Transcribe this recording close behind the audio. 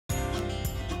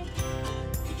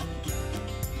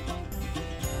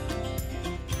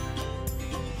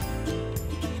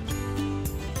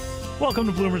Welcome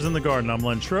to Bloomers in the Garden. I'm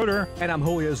Len Schroeder. And I'm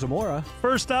Julio Zamora.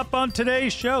 First up on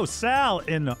today's show, Sal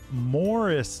in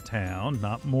Morristown,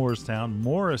 not Morristown,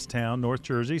 Morristown, North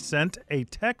Jersey, sent a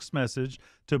text message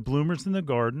to Bloomers in the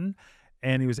Garden,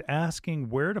 and he was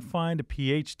asking where to find a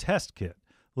pH test kit.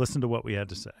 Listen to what we had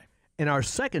to say. In our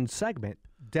second segment,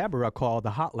 Deborah called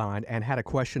the hotline and had a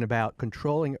question about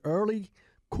controlling early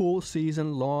cool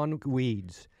season lawn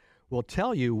weeds. We'll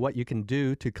tell you what you can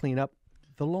do to clean up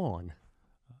the lawn.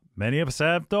 Many of us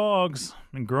have dogs,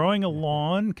 and growing a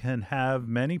lawn can have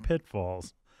many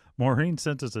pitfalls. Maureen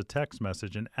sent us a text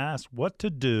message and asked what to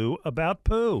do about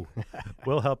poo.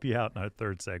 We'll help you out in our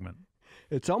third segment.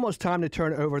 It's almost time to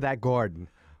turn over that garden.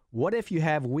 What if you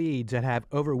have weeds that have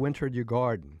overwintered your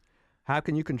garden? How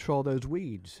can you control those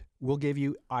weeds? We'll give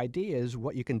you ideas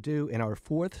what you can do in our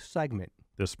fourth segment.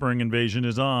 The spring invasion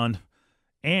is on.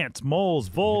 Ants, moles,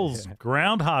 voles,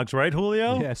 groundhogs, right,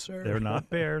 Julio? Yes, sir. They're not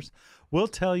bears. We'll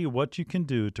tell you what you can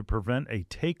do to prevent a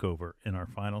takeover in our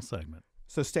final segment.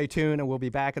 So stay tuned, and we'll be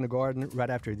back in the garden right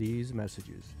after these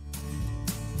messages.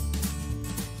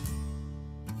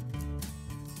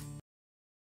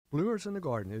 Bloomers in the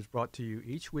Garden is brought to you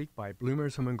each week by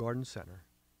Bloomers Home and Garden Center.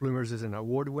 Bloomers is an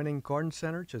award-winning garden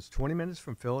center just 20 minutes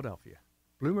from Philadelphia.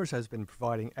 Bloomers has been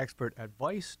providing expert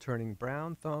advice turning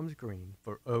brown thumbs green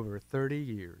for over 30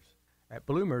 years. At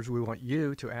Bloomers, we want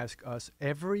you to ask us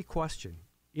every question,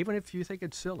 even if you think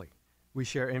it's silly. We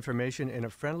share information in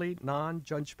a friendly,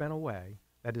 non-judgmental way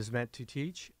that is meant to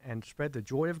teach and spread the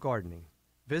joy of gardening.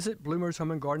 Visit Bloomers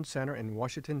Home and Garden Center in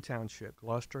Washington Township,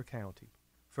 Gloucester County.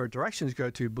 For directions,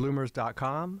 go to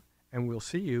bloomers.com, and we'll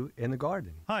see you in the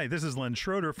garden. Hi, this is Len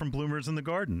Schroeder from Bloomers in the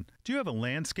Garden. Do you have a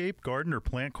landscape, garden, or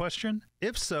plant question?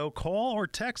 If so, call or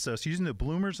text us using the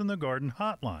Bloomers in the Garden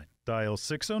hotline. Dial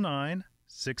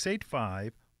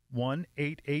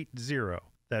 609-685-1880.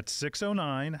 That's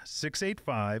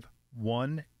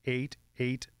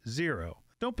 609-685-1880.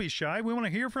 Don't be shy. We want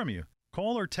to hear from you.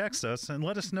 Call or text us and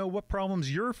let us know what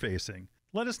problems you're facing.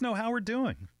 Let us know how we're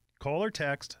doing. Call or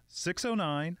text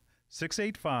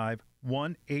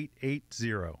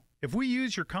 609-685-1880. If we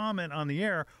use your comment on the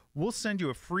air, we'll send you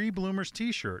a free Bloomers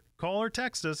t-shirt. Call or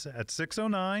text us at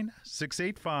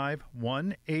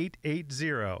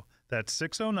 609-685-1880. That's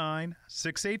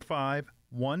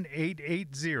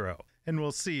 609-685-1880. And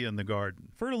we'll see you in the garden.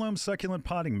 Fertilome Succulent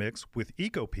Potting Mix with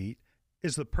EcoPeat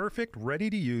is the perfect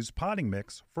ready-to-use potting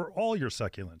mix for all your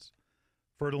succulents.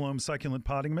 Fertilome Succulent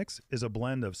Potting Mix is a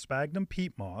blend of sphagnum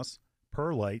peat moss,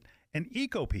 perlite, and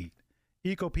EcoPeat.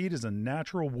 EcoPeat is a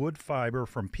natural wood fiber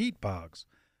from peat bogs.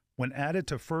 When added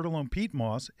to Fertilome peat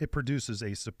moss, it produces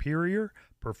a superior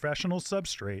professional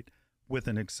substrate with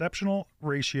an exceptional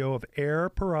ratio of air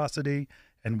porosity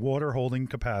and water holding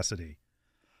capacity.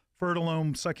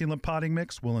 Fertilome Succulent Potting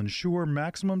Mix will ensure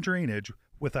maximum drainage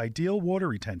with ideal water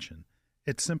retention.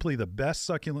 It's simply the best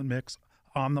succulent mix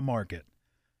on the market.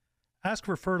 Ask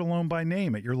for Fertilome by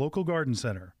name at your local garden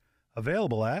center.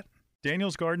 Available at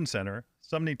Daniel's Garden Center,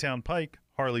 Sumneytown Pike,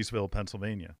 Harleysville,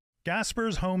 Pennsylvania.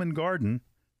 Gasper's Home and Garden,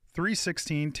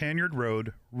 316 Tanyard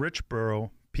Road,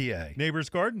 Richboro, PA. Neighbors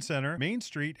Garden Center, Main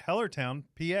Street, Hellertown,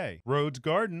 PA. Rhodes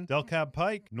Garden, Delcab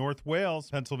Pike, North Wales,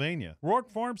 Pennsylvania. Rourke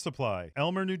Farm Supply,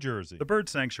 Elmer, New Jersey. The Bird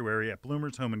Sanctuary at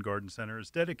Bloomers Home and Garden Center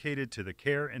is dedicated to the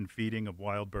care and feeding of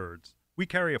wild birds. We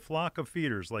carry a flock of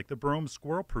feeders like the Brome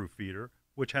Squirrel Proof Feeder,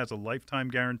 which has a lifetime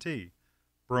guarantee.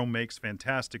 Brome makes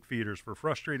fantastic feeders for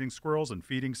frustrating squirrels and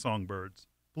feeding songbirds.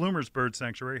 Bloomers Bird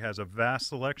Sanctuary has a vast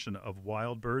selection of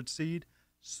wild bird seed,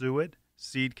 suet,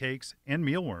 seed cakes, and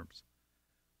mealworms.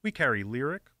 We carry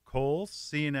Lyric, Coles,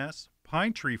 C&S,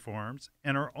 Pine Tree Farms,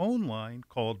 and our own line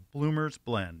called Bloomers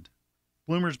Blend.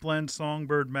 Bloomers Blend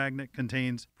Songbird Magnet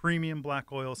contains premium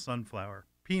black oil sunflower,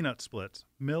 peanut splits,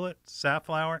 millet,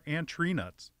 safflower, and tree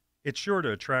nuts. It's sure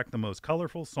to attract the most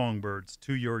colorful songbirds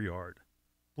to your yard.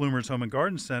 Bloomers Home and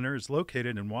Garden Center is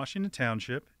located in Washington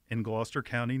Township in Gloucester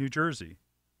County, New Jersey.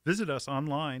 Visit us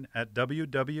online at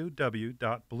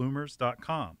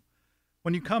www.bloomers.com.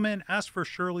 When you come in, ask for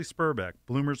Shirley Spurbeck,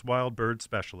 Bloomers Wild Bird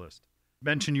Specialist.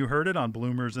 Mention you heard it on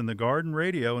Bloomers in the Garden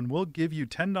Radio, and we'll give you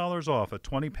 $10 off a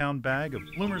 20-pound bag of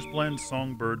Bloomers Blend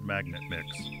Songbird Magnet Mix.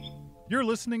 You're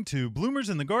listening to Bloomers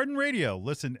in the Garden Radio.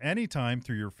 Listen anytime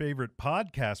through your favorite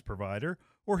podcast provider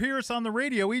or hear us on the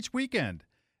radio each weekend.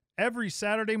 Every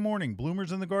Saturday morning,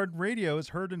 Bloomers in the Garden Radio is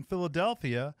heard in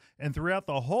Philadelphia and throughout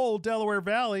the whole Delaware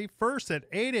Valley, first at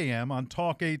 8 a.m. on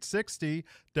Talk 860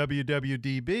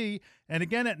 WWDB and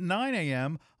again at 9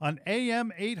 a.m. on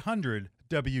AM 800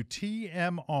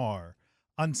 WTMR.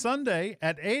 On Sunday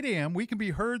at 8 a.m., we can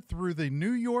be heard through the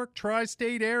New York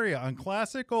tri-state area on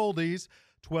Classic Oldies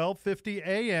 1250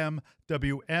 AM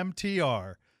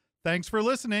WMTR. Thanks for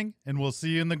listening, and we'll see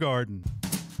you in the garden.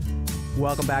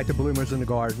 Welcome back to Bloomers in the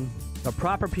Garden. The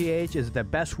proper pH is the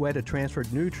best way to transfer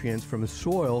nutrients from the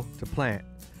soil to plant.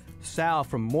 Sal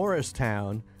from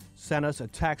Morristown sent us a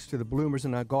text to the Bloomers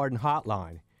in the Garden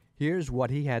hotline. Here's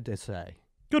what he had to say.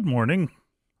 Good morning.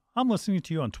 I'm listening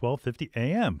to you on 1250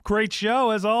 AM. Great show,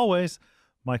 as always.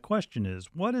 My question is,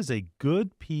 what is a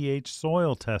good pH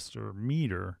soil tester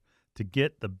meter to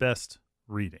get the best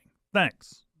reading?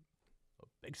 Thanks.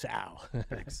 Big Sal.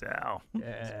 Big Sal.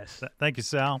 Yes. Thank you,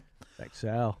 Sal. Thanks,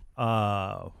 Sal.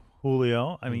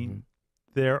 Julio, I mean,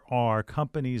 there are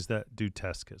companies that do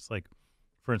test kits. Like,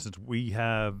 for instance, we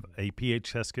have a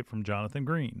pH test kit from Jonathan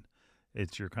Green.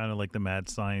 It's your kind of like the mad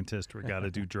scientist where you got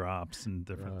to do drops and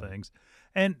different things.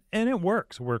 And it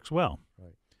works well.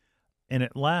 Right. And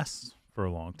it lasts for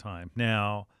a long time.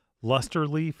 Now, Luster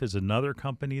Leaf is another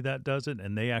company that does it,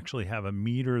 and they actually have a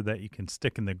meter that you can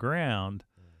stick in the ground.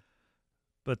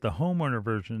 But the homeowner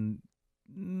version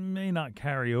may not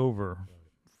carry over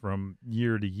from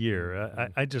year to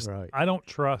year. I just I don't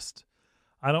trust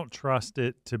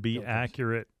it to be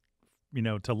accurate,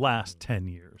 to last 10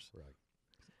 years.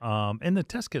 Right. And the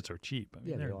test kits are cheap. I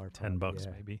mean, they they're are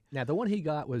 $10 maybe. Now the one he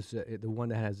got was the one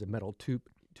that has the metal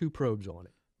two probes on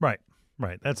it. Right.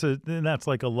 That's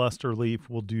like a Luster Leaf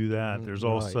will do that. There's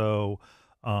also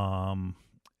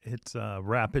it's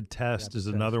Rapid Test is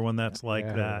another one that's like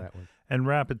that. One. And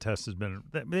Rapid Test has been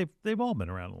they've all been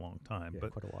around a long time,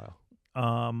 but quite a while.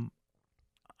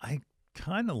 I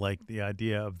kind of like the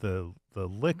idea of the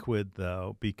liquid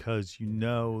though, because you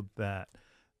know that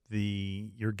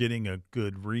you're getting a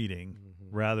good reading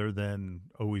rather than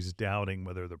always doubting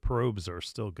whether the probes are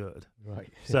still good.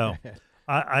 Right. So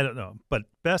I don't know, but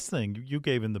best thing you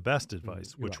gave him the best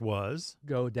advice, which was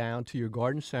go down to your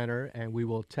garden center and we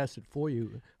will test it for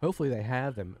you. Hopefully they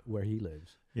have them where he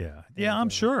lives. Yeah, I'm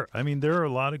sure. I mean, there are a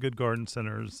lot of good garden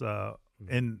centers,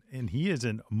 and he is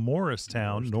in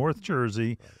Morristown, North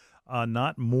Jersey,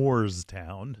 not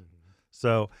Moorestown.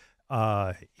 So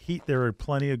there are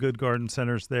plenty of good garden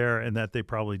centers there, and that they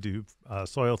probably do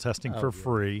soil testing for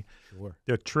free. Sure.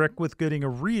 The trick with getting a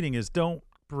reading is don't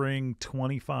bring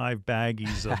 25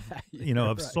 baggies of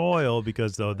of soil,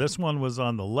 because this one was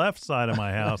on the left side of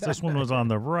my house, this one was on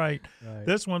the right.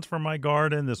 This one's for my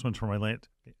garden, this one's for my land.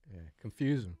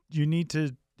 Confusing. You need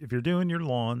to, if you're doing your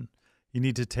lawn, you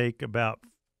need to take about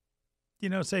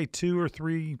say 2 or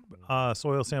 3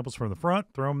 soil samples from the front,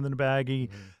 throw them in the baggie,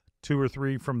 2 or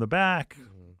 3 from the back,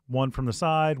 1 from the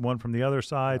side, 1 from the other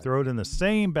side, throw it in the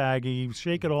same baggie,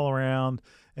 shake it all around,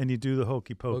 and you do the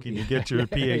hokey pokey and you get your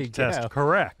pH test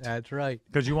correct. That's right.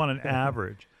 Because you want an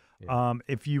average.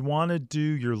 If you want to do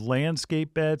your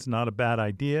landscape beds, not a bad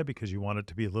idea, because you want it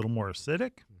to be a little more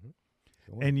acidic.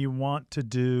 Sure. And you want to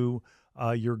do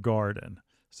your garden.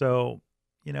 So,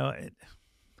 I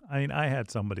had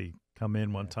somebody come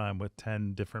in one time with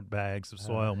 10 different bags of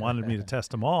soil and wanted me to test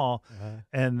them all.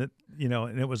 And,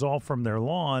 and it was all from their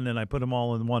lawn, and I put them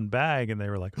all in one bag, and they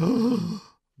were like, you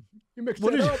mixed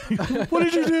it up. What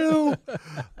did you do?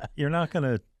 You're not going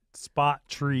to spot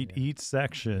treat each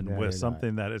section with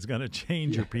something that is going to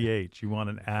change your pH. You want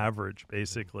an average,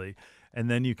 basically, and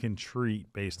then you can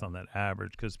treat based on that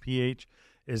average, because pH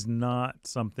is not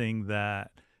something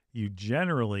that you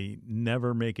generally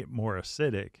never make it more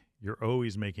acidic. You're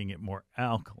always making it more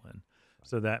alkaline.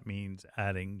 So that means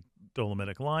adding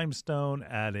dolomitic limestone,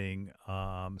 adding,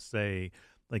 say,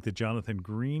 like the Jonathan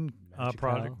Green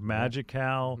product,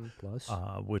 Magical, Plus.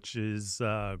 which is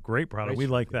a great product. We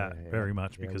like that very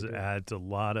much because it adds a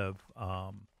lot of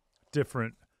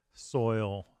different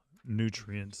soil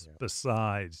nutrients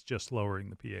besides just lowering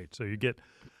the pH. So you get,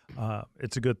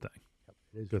 it's a good thing.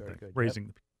 It is good very thing. good.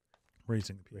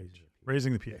 Raising the pH.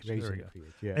 Raising the pH. There we go.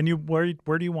 Yeah. And where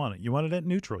do you want it? You want it at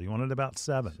neutral. You want it about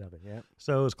 7. 7, yeah.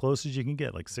 So as close as you can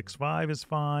get, like 6.5 is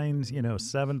fine.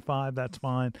 7.5, that's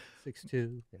fine.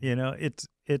 6.2.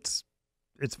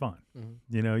 It's fine.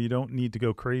 You don't need to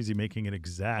go crazy making it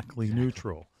exactly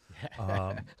neutral.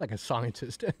 Like a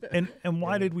scientist. and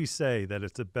why did we say that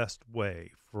it's the best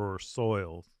way for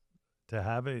soil to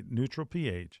have a neutral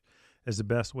pH is the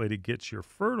best way to get your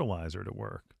fertilizer to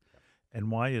work? And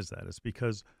why is that? It's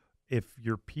because if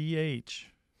your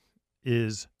pH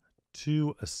is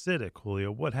too acidic,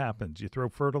 Julio, what happens? You throw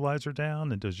fertilizer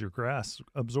down, and does your grass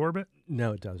absorb it?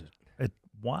 No, it doesn't.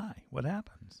 Why? What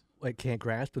happens? Well, it can't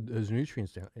grasp those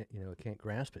nutrients down. It can't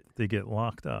grasp it. They get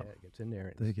locked up. Yeah, it gets in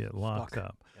there. They get locked stuck.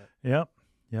 up. Yep.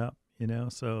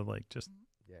 So like just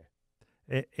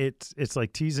It's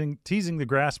like teasing the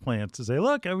grass plants to say,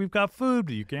 look, we've got food,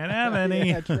 but you can't have any.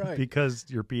 Yeah, that's right. Because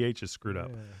your pH is screwed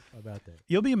up. How about that?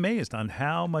 You'll be amazed on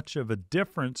how much of a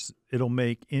difference it'll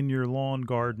make in your lawn,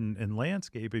 garden, and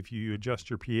landscape if you adjust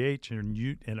your pH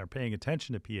and are paying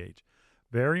attention to pH.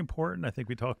 Very important. I think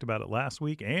we talked about it last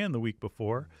week and the week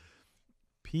before.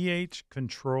 pH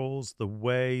controls the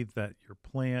way that your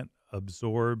plant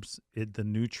absorbs the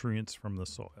nutrients from the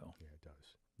soil. Yeah, it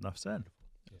does. Enough said.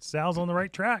 Sal's on the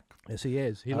right track. Yes, he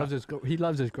is. He loves his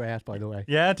grass, by the way.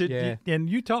 Yeah, and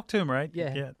you talked to him, right?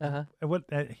 Yeah. Uh-huh. What?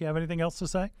 You have anything else to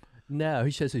say? No,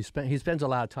 he says he spends a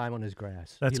lot of time on his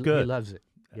grass. That's good. He loves it.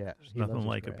 Yeah, There's nothing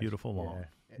like a beautiful lawn.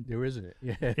 Yeah. There isn't it?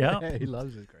 Yeah. Yeah. He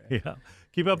loves his grass. Yeah.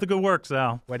 Keep up the good work,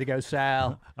 Sal. Way to go,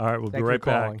 Sal. All right, we'll be Thanks right for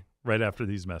back calling. right after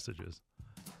these messages.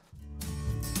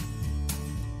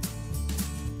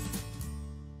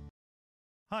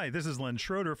 Hi, this is Len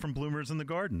Schroeder from Bloomers in the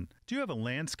Garden. Do you have a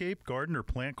landscape, garden, or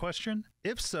plant question?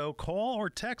 If so, call or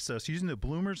text us using the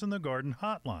Bloomers in the Garden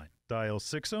hotline. Dial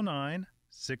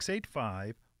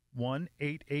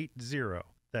 609-685-1880.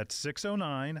 That's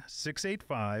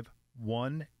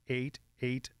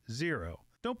 609-685-1880.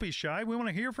 Don't be shy. We want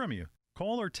to hear from you.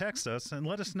 Call or text us and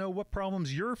let us know what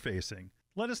problems you're facing.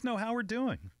 Let us know how we're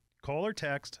doing. Call or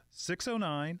text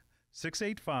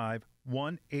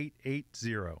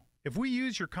 609-685-1880. If we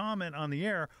use your comment on the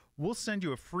air, we'll send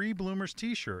you a free Bloomers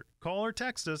t-shirt. Call or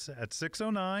text us at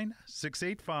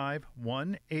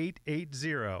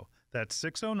 609-685-1880. That's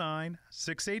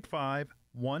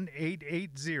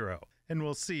 609-685-1880. And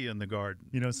we'll see you in the garden.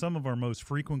 You know, some of our most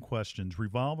frequent questions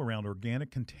revolve around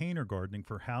organic container gardening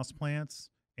for houseplants,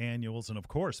 annuals, and of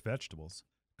course, vegetables.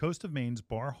 Coast of Maine's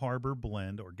Bar Harbor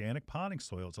Blend Organic Potting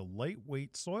Soil is a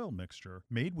lightweight soil mixture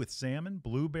made with salmon,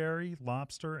 blueberry,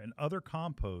 lobster, and other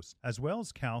composts, as well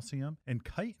as calcium and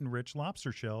chitin-rich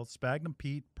lobster shells, sphagnum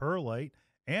peat, perlite,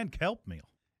 and kelp meal.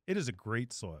 It is a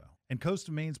great soil. And Coast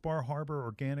of Maine's Bar Harbor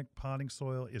Organic Potting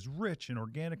Soil is rich in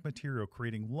organic material,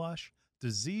 creating lush,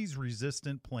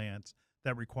 disease-resistant plants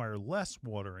that require less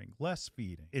watering, less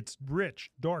feeding. Its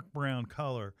rich, dark brown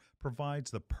color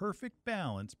provides the perfect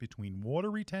balance between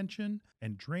water retention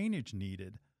and drainage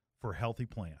needed for healthy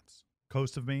plants.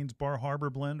 Coast of Maine's Bar Harbor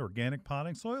Blend Organic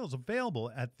Potting Soil is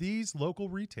available at these local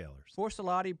retailers.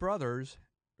 Forsalati Brothers,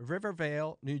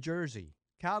 Rivervale, New Jersey.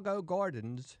 Calgo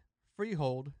Gardens,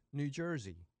 Freehold, New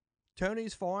Jersey.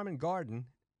 Tony's Farm and Garden,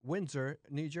 Windsor,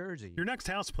 New Jersey. Your next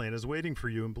houseplant is waiting for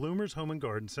you in Bloomers Home and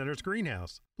Garden Center's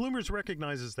greenhouse. Bloomers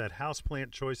recognizes that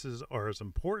houseplant choices are as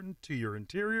important to your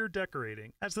interior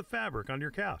decorating as the fabric on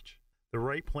your couch. The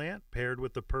right plant, paired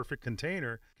with the perfect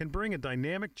container, can bring a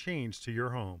dynamic change to your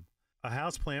home. A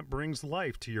houseplant brings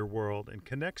life to your world and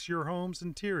connects your home's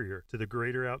interior to the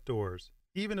greater outdoors.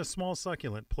 Even a small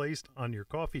succulent placed on your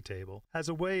coffee table has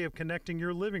a way of connecting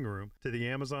your living room to the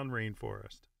Amazon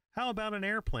rainforest. How about an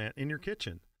air plant in your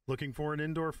kitchen? Looking for an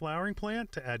indoor flowering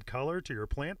plant to add color to your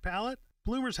plant palette?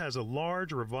 Bloomers has a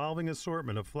large revolving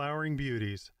assortment of flowering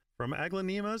beauties. From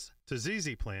aglaonemas to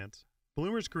ZZ plants,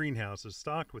 Bloomers Greenhouse is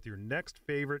stocked with your next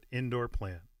favorite indoor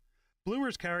plant.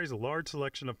 Bloomers carries a large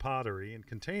selection of pottery and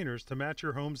containers to match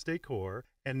your home's decor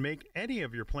and make any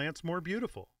of your plants more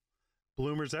beautiful.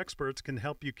 Bloomers experts can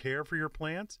help you care for your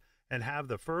plants and have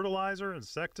the fertilizer,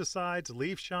 insecticides,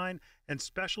 leaf shine, and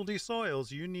specialty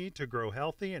soils you need to grow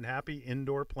healthy and happy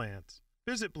indoor plants.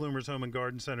 Visit Bloomers Home and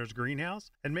Garden Center's greenhouse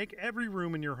and make every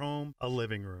room in your home a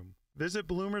living room. Visit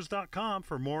bloomers.com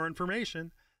for more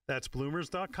information. That's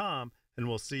bloomers.com, and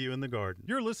we'll see you in the garden.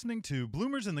 You're listening to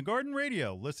Bloomers in the Garden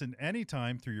Radio. Listen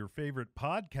anytime through your favorite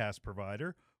podcast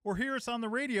provider or hear us on the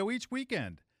radio each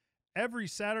weekend. Every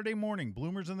Saturday morning,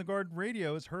 Bloomers in the Garden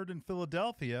Radio is heard in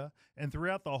Philadelphia and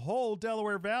throughout the whole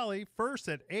Delaware Valley, first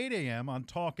at 8 a.m. on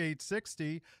Talk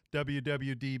 860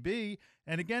 WWDB,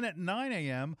 and again at 9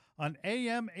 a.m. on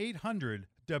AM 800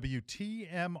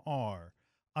 WTMR.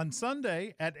 On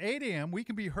Sunday at 8 a.m., we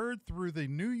can be heard through the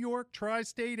New York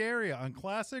tri-state area on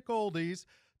Classic Oldies,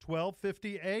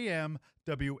 1250 a.m.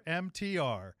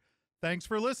 WMTR. Thanks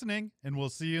for listening, and we'll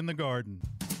see you in the garden.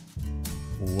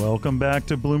 Welcome back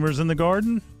to Bloomers in the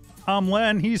Garden. I'm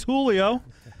Len, he's Julio,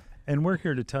 and we're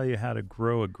here to tell you how to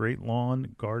grow a great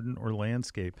lawn, garden, or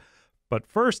landscape. But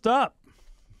first up,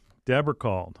 Deborah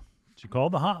called. She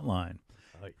called the hotline,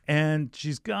 and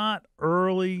she's got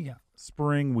early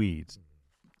spring weeds.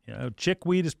 You know,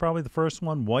 chickweed is probably the first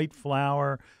one, white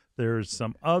flower. There's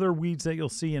some other weeds that you'll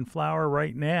see in flower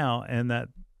right now, and that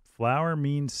flower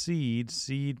means seed.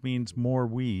 Seed means more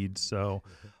weeds, so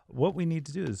what we need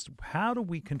to do is, how do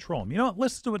we control them? You know what?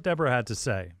 Listen to what Deborah had to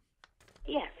say.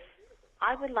 Yes.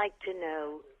 I would like to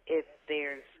know if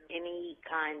there's any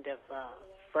kind of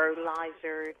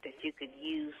fertilizer that you could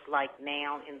use like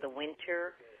now in the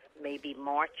winter, maybe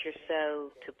March or so,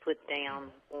 to put down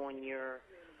on your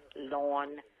lawn,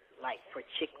 like for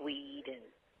chickweed and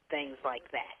things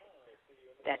like that?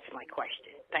 That's my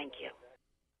question. Thank you.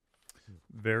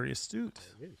 Very astute.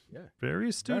 It is, yeah. Very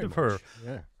astute Very of her. much,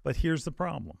 yeah. But here's the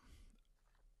problem.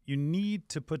 You need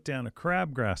to put down a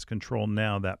crabgrass control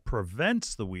now that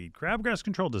prevents the weed. Crabgrass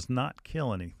control does not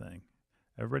kill anything.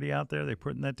 Everybody out there, they're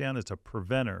putting that down. It's a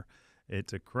preventer.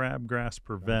 It's a crabgrass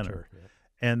preventer. Yeah.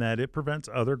 And that it prevents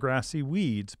other grassy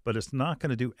weeds, but it's not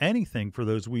going to do anything for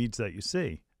those weeds that you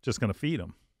see. Just going to feed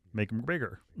them, make them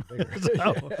bigger.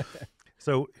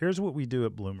 So here's what we do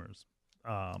at Bloomers.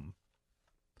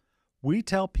 We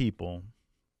tell people,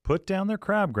 put down their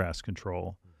crabgrass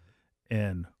control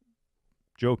and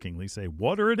jokingly say,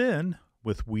 water it in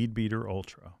with Weed Beater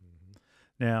Ultra.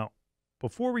 Now,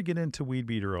 before we get into Weed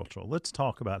Beater Ultra, let's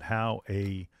talk about how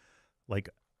in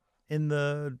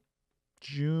the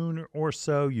June or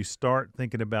so, you start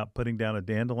thinking about putting down a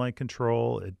dandelion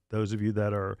control. Those of you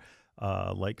that are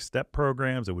like step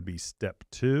programs, it would be step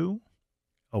 2.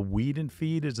 A weed and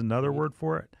feed is another word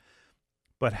for it.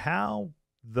 But how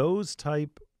those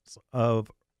types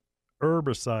of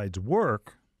herbicides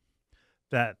work,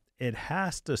 that it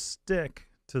has to stick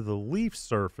to the leaf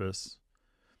surface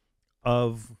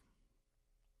of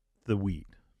the weed.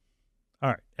 All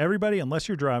right, everybody, unless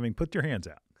you're driving, put your hands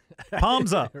out.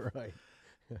 Palms up. Right.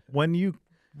 When you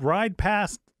ride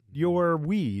past your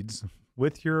weeds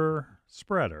with your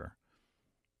spreader,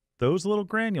 those little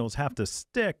granules have to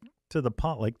stick to the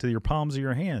to your palms of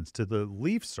your hands, to the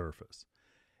leaf surface.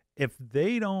 If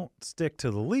they don't stick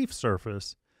to the leaf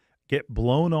surface, get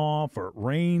blown off, or it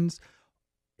rains,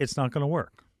 it's not going to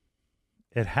work.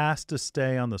 It has to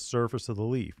stay on the surface of the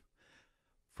leaf.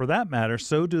 For that matter,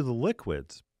 so do the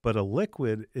liquids, but a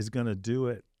liquid is going to do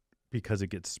it because it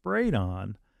gets sprayed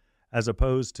on, as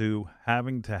opposed to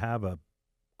having to have a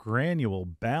granule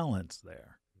balance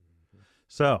there.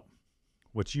 So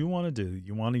what you want to do,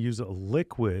 you want to use a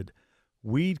liquid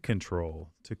weed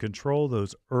control to control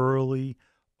those early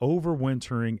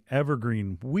overwintering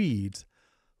evergreen weeds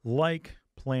like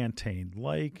plantain,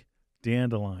 like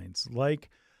dandelions, like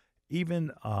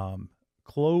even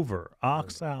clover,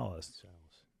 oxalis,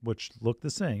 which look the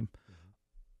same,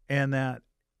 and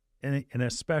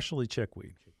especially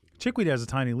chickweed. Chickweed has a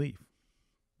tiny leaf,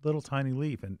 little tiny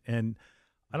leaf, and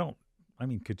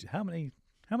could you, how many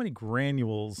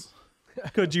granules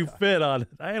could you fit on it?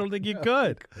 I don't think you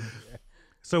could.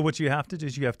 So what you have to do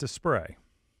is you have to spray.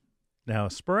 Now,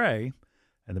 spray,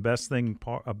 and the best thing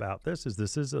about this is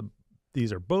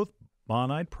these are both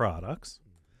Bonide products,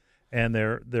 and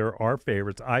they're our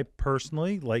favorites. I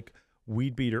personally like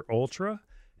Weed Beater Ultra,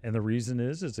 and the reason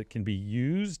is it can be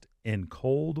used in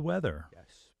cold weather.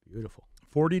 Yes, beautiful.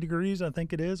 40 degrees, I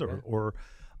think it is,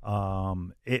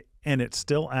 and it's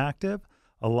still active.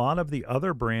 A lot of the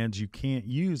other brands you can't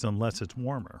use unless it's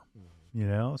warmer,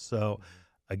 So,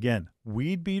 again,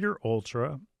 Weed Beater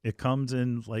Ultra. It comes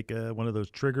in like one of those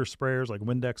trigger sprayers, like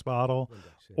Windex bottle,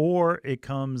 or it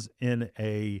comes in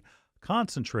a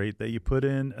concentrate that you put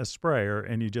in a sprayer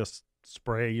and you just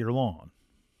spray your lawn.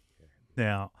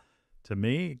 Now, to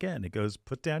me, again, it goes,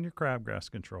 put down your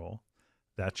crabgrass control.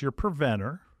 That's your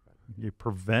preventer. You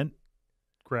prevent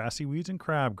grassy weeds and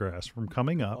crabgrass from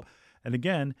coming up. And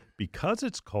again, because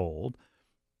it's cold,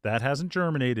 that hasn't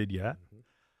germinated yet.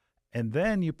 And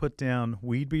then you put down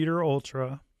Weed Beater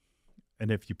Ultra. And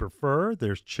if you prefer,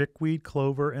 there's chickweed,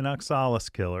 clover, and oxalis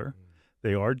killer.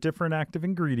 They are different active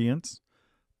ingredients,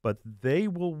 but they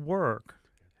will work,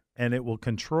 and it will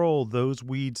control those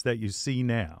weeds that you see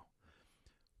now.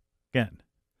 Again,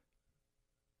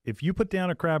 if you put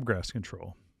down a crabgrass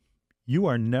control, you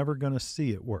are never going to see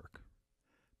it work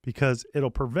because it'll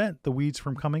prevent the weeds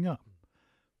from coming up.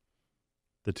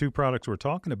 The two products we're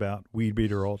talking about, Weed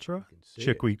Beater Ultra,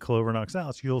 chickweed, clover, and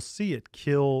oxalis, you'll see it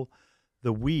kill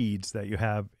the weeds that you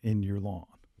have in your lawn.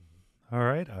 All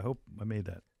right? I hope I made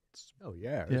that. Oh,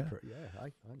 yeah.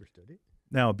 I understood it.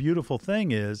 Now, a beautiful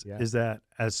thing is that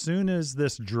as soon as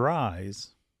this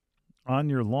dries on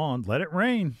your lawn, let it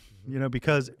rain,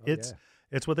 because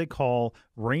it's what they call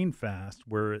rain fast,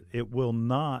 where it will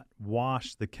not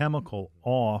wash the chemical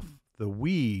off the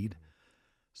weed,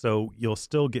 so you'll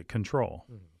still get control.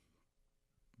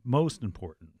 Most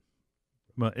important.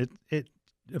 But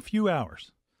a few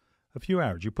hours.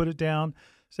 You put it down,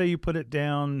 say you put it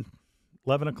down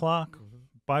 11 o'clock,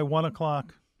 by 1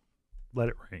 o'clock, let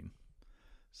it rain.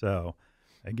 So,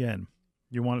 again,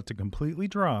 you want it to completely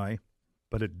dry,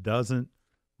 but it doesn't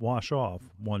wash off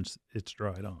once it's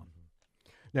dried on.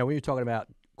 Now, when you're talking about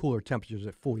cooler temperatures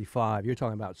at 45. You're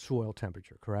talking about soil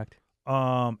temperature, correct?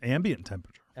 Ambient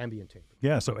temperature. Ambient temperature.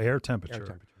 Yeah, so air temperature. Air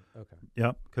temperature. Okay.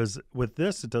 Yep, because with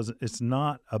this, it's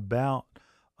not about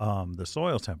the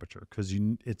soil temperature, because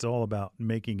it's all about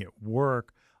making it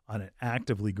work on an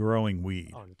actively growing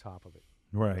weed. On the top of it.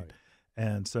 Right.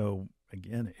 And so,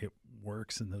 again, it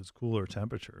works in those cooler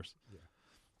temperatures. Yeah.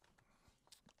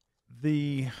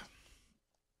 The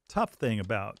tough thing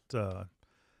about the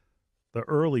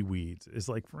early weeds is,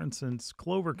 like, for instance,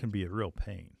 clover can be a real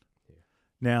pain. Yeah.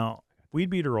 Now, Weed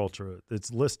Beater Ultra,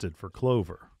 it's listed for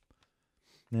clover.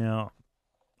 Now,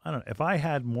 I don't know. If I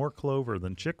had more clover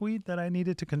than chickweed that I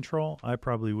needed to control, I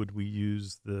probably would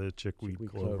use the chickweed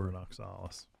clover and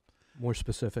oxalis. More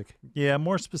specific. Yeah,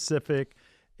 more specific.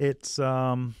 It's,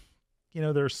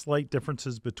 there's slight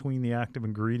differences between the active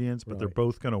ingredients, but they're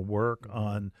both going to work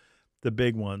on the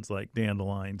big ones like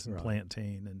dandelions and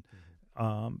plantain.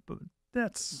 And but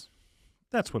that's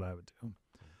what I would do.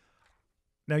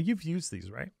 Now, you've used these,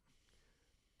 right?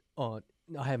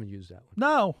 No, I haven't used that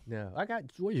one. No, I got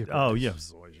Zoysia. Oh, yeah,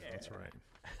 Zoysia. Yeah. That's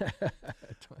right.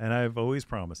 And I've always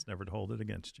promised never to hold it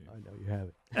against you. I know you have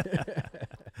it.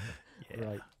 Yeah,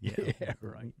 right. Yeah,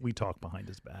 right. We talk behind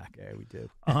his back. Yeah, we do.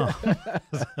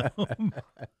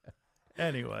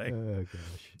 Anyway. Oh,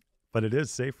 gosh. But it is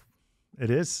safe.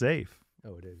 It is safe.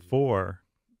 Oh, it is. For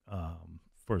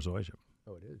Zoysia.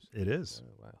 Oh, it is. It is.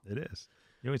 Oh, wow. It is.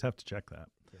 You always have to check that.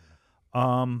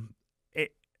 Yeah.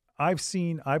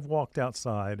 I've walked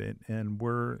outside, and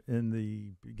we're in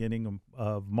the beginning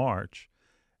of March,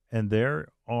 and there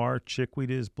are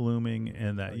chickweed is blooming,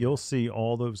 and that you'll see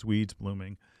all those weeds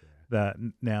blooming that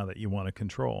now that you want to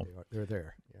control. They're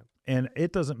there. Yeah. And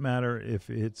it doesn't matter if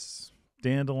it's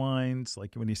dandelions,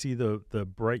 like when you see the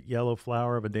bright yellow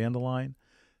flower of a dandelion,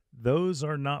 those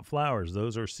are not flowers,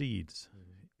 those are seeds.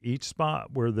 Each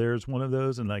spot where there's one of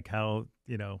those, and like how,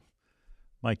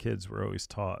 my kids were always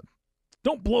taught,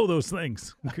 don't blow those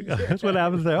things. That's what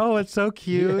happens there. Oh, it's so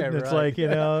cute. Yeah, and it's right. like,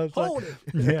 it's Hold like,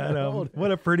 it. Yeah, I know.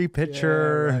 What a pretty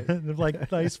picture. Yeah, right.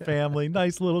 Like, nice family,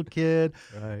 nice little kid.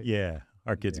 Right. Yeah.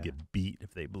 Our kids would get beat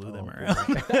if they blew them around.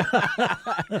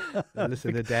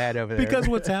 Listen to Dad over there. Because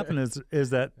what's happened is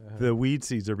that the weed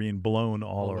seeds are being blown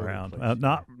all over the around. place,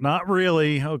 Not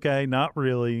really, okay, not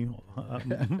really.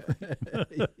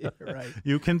 Yeah, right.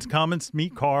 You can come and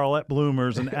meet Carl at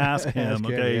Bloomers and ask him, Ask him,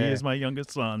 okay? yeah. He is my youngest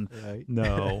son. Right.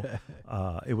 No,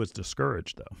 it was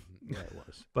discouraged, though. Yeah, it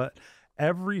was. But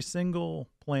every single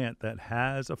plant that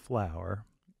has a flower,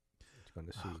 It's going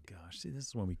to seed. oh gosh, see, this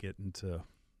is when we get into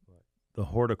the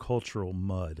horticultural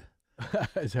mud.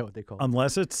 Is that what they call it?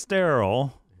 Unless it's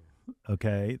sterile,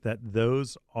 okay, that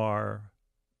those are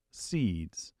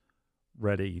seeds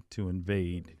ready to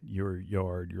invade your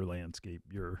yard, your landscape,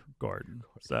 your garden.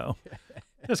 So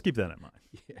just keep that in mind.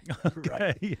 Yeah,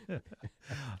 Okay.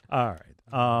 All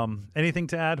right. Anything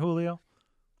to add, Julio?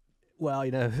 Well,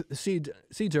 seeds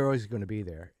are always going to be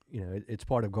there. It's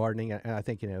part of gardening, and I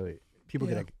think people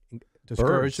get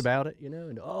discouraged about it.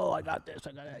 And I got this,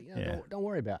 I got that. Don't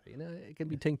worry about it. It can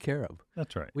be taken care of.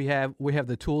 That's right. We have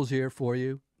the tools here for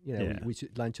you.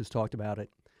 Lunch has talked about it,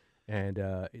 and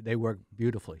they work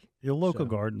beautifully. Your local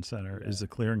garden center is a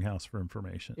clearinghouse for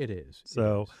information. It is.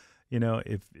 So,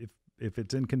 if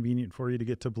it's inconvenient for you to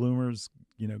get to Bloomers,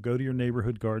 go to your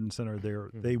neighborhood garden center.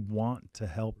 They want to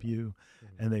help you,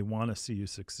 and they want to see you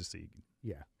succeed.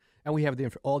 Yeah. And we have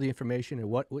all the information and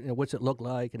what's it look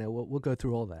like, and we'll go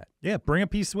through all that. Yeah, bring a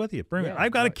piece with you. Bring it. Yeah,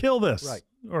 I've got to kill this, right.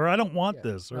 Or I don't want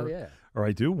this, or or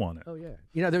I do want it. Oh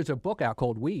yeah. There's a book out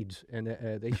called Weeds, and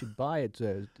they should buy it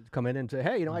to come in and say,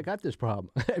 hey, I got this problem.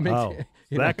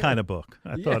 That kind of book.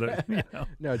 I thought it.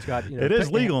 No, it's got. It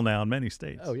is legal now in many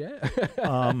states. Oh yeah.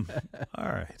 All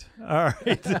right.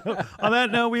 On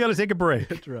that note, we got to take a break.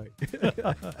 That's right.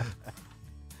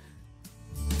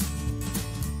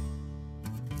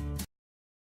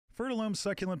 Fertilome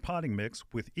Succulent Potting Mix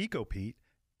with EcoPeat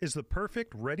is the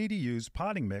perfect ready-to-use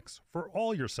potting mix for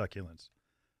all your succulents.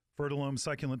 Fertilome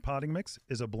Succulent Potting Mix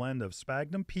is a blend of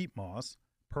sphagnum peat moss,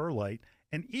 perlite,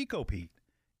 and EcoPeat.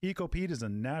 EcoPeat is a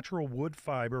natural wood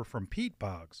fiber from peat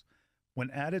bogs. When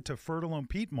added to Fertilome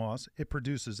peat moss, it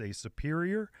produces a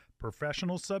superior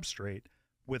professional substrate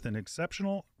with an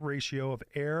exceptional ratio of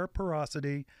air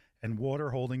porosity and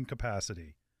water holding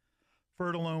capacity.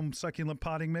 Fertilome Succulent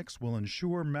Potting Mix will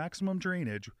ensure maximum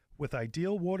drainage with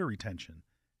ideal water retention.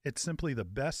 It's simply the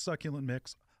best succulent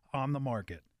mix on the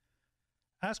market.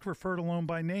 Ask for Fertilome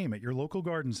by name at your local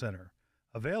garden center.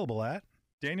 Available at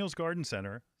Daniel's Garden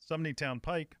Center, Sumneytown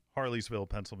Pike, Harleysville,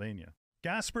 Pennsylvania.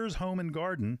 Gasper's Home and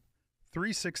Garden,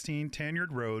 316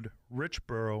 Tanyard Road,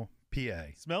 Richboro,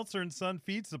 PA. Smeltzer & Son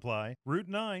Feed Supply, Route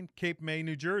 9, Cape May,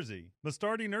 New Jersey.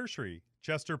 Mastardi Nursery,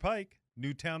 Chester Pike,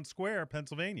 Newtown Square,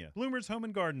 Pennsylvania. Bloomers Home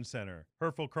and Garden Center,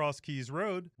 Hereford Cross Keys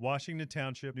Road, Washington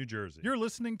Township, New Jersey. You're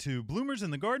listening to Bloomers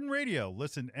in the Garden Radio.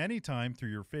 Listen anytime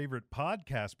through your favorite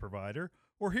podcast provider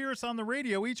or hear us on the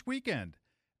radio each weekend.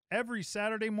 Every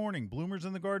Saturday morning, Bloomers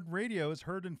in the Garden Radio is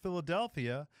heard in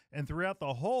Philadelphia and throughout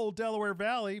the whole Delaware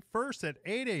Valley, first at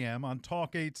 8 a.m. on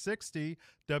Talk 860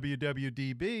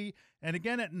 WWDB and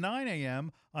again at 9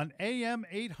 a.m. on AM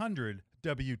 800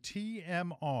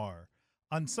 WTMR.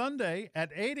 On Sunday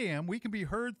at 8 a.m., we can be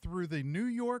heard through the New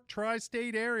York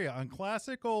tri-state area on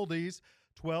Classic Oldies,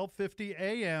 1250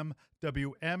 a.m.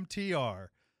 WMTR.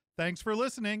 Thanks for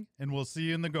listening, and we'll see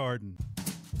you in the garden.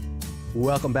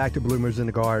 Welcome back to Bloomers in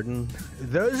the Garden.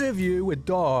 Those of you with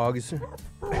dogs,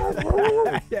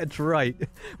 that's right,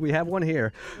 we have one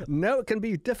here, know it can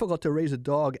be difficult to raise a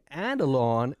dog and a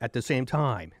lawn at the same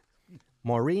time.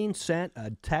 Maureen sent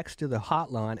a text to the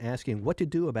hotline asking what to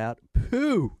do about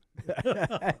poo.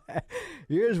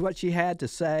 Here's what she had to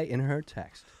say in her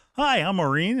text. Hi, I'm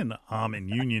Maureen, and I'm in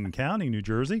Union County, New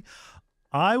Jersey.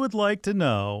 I would like to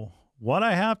know what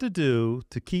I have to do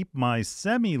to keep my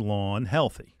semi-lawn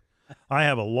healthy. I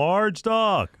have a large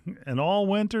dog, and all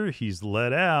winter he's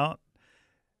let out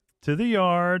to the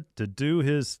yard to do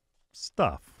his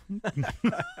stuff.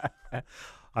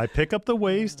 I pick up the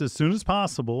waste as soon as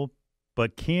possible,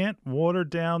 but can't water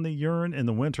down the urine in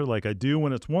the winter like I do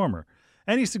when it's warmer.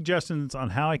 Any suggestions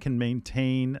on how I can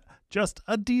maintain just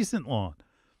a decent lawn?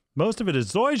 Most of it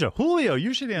is zoysia. Julio,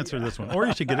 you should answer this one, or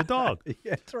you should get a dog. Yeah,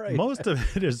 that's right. Most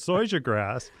of it is zoysia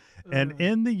grass, and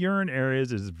in the urine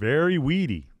areas is very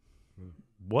weedy.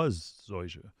 Was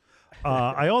zoysia.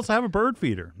 I also have a bird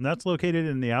feeder, and that's located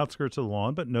in the outskirts of the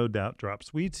lawn, but no doubt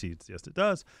drops weed seeds. Yes, it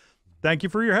does. Thank you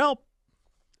for your help.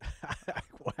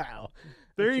 Wow.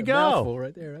 There That's you a go. mouthful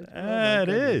right there. It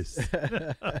is.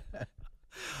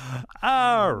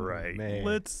 All right. Man.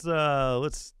 Let's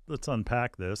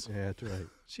unpack this. Yeah, that's right.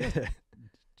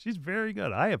 She's very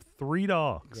good. I have 3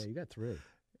 dogs. Yeah, you got 3.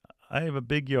 I have a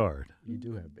big yard. You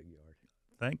do have a big yard.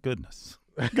 Thank goodness.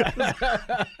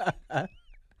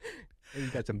 You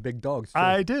got some big dogs, too.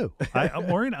 I do.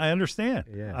 Maureen, I understand.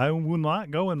 Yeah. I will not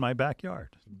go in my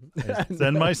backyard.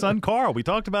 Send my son Carl. We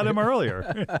talked about him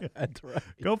earlier. That's right.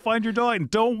 Go find your dog and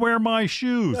don't wear my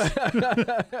shoes.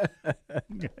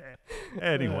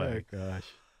 Anyway. Oh, gosh.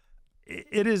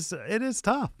 It is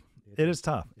tough. It is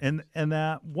tough. And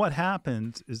that what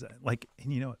happens is that, like,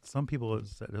 and you know, some people have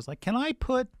said, it's like, can I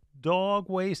put dog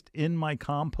waste in my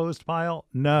compost pile?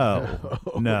 No.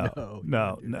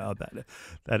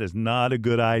 That is not a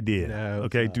good idea. No,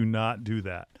 okay, do not do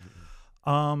that.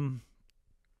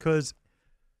 Because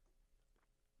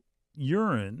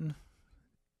urine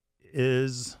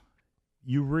is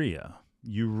urea.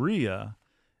 Urea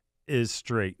is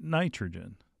straight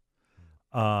nitrogen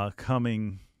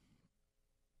coming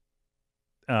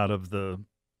out of the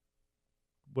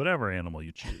whatever animal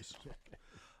you choose.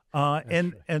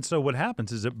 And so what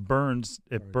happens is it burns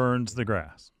the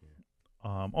grass.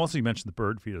 Also, you mentioned the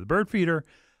bird feeder. The bird feeder,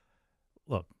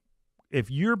 look,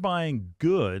 if you're buying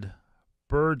good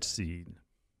bird seed,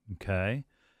 okay,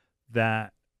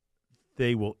 that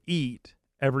they will eat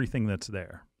everything that's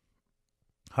there.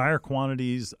 Higher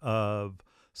quantities of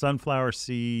sunflower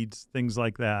seeds, things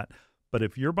like that. But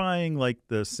if you're buying like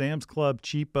the Sam's Club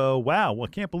cheapo, wow, well,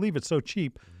 I can't believe it's so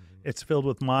cheap. It's filled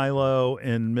with milo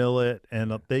and millet,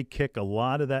 and they kick a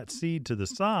lot of that seed to the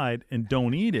side and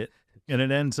don't eat it. And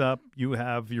it ends up you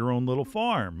have your own little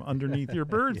farm underneath your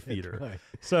bird feeder. Right.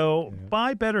 So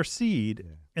buy better seed.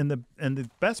 Yeah. And the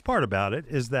best part about it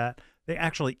is that they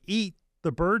actually eat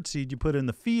the bird seed you put in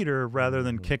the feeder rather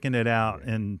than kicking it out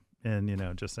and you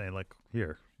know, just saying like,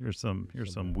 here's some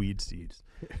weed seeds.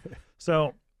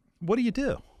 So what do you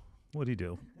do?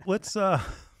 Let's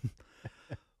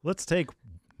take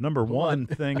number one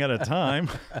thing at a time.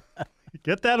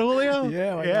 Get that, Julio?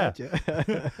 Yeah, I got you.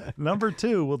 Number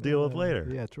 2 we'll deal with later.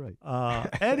 Yeah, that's right.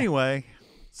 Anyway,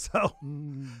 so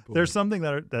there's something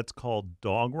that's called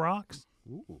dog rocks.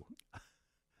 Ooh.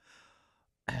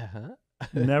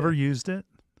 Never used it.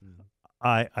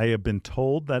 I have been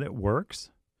told that it works.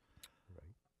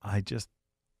 Right.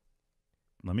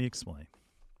 Let me explain.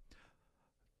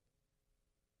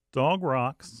 Dog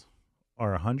rocks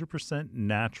are 100%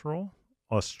 natural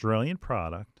Australian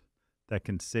product that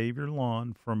can save your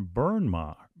lawn from burn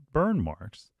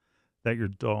marks that your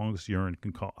dog's urine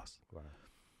can cause. Wow.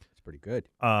 That's pretty good.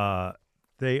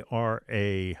 They are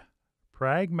a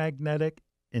pragmatic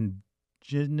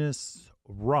indigenous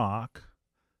rock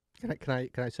Can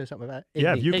I say something about it?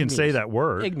 Yeah, if you can say that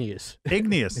word. Igneous.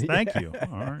 Igneous. Thank you.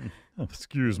 All right. Oh,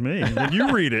 excuse me. When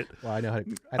you read it. Well, I know how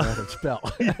to spell.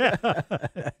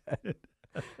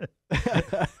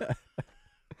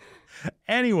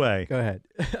 Anyway. Go ahead.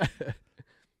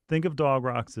 Think of dog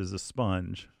rocks as a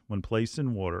sponge when placed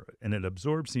in water, and it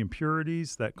absorbs the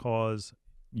impurities that cause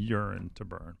urine to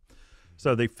burn.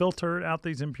 So they filter out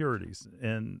these impurities.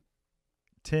 And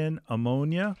tin,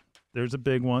 ammonia, there's a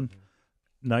big one,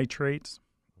 nitrates,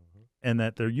 and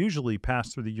that they're usually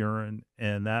passed through the urine,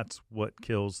 and that's what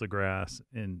kills the grass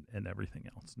and everything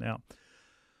else. Now,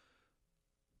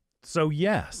 so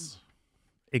yes,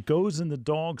 it goes in the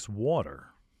dog's water.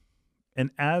 And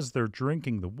as they're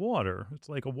drinking the water, it's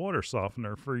like a water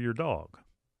softener for your dog.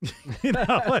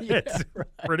 It's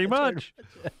pretty much.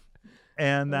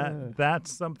 And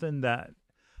that's something that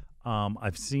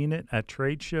I've seen it at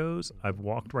trade shows. I've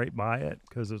walked right by it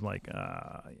because it's like,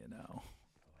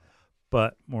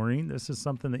 But, Maureen, this is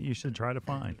something that you should try to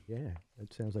find. Yeah,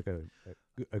 that sounds like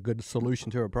a good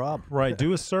solution to a problem. Right.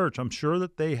 Do a search. I'm sure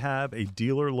that they have a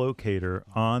dealer locator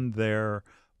on their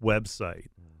website.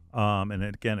 And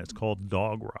again, it's called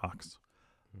Dog Rocks.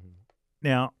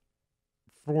 Now,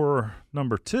 for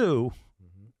number 2,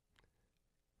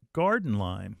 garden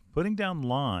lime, putting down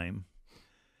lime,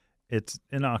 it's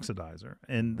an oxidizer,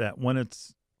 and that when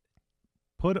it's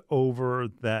put over,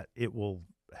 that it will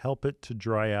help it to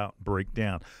dry out, break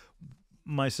down.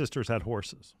 My sisters had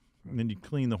horses, and then you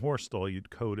clean the horse stall, you'd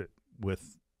coat it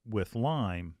with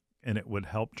lime, and it would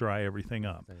help dry everything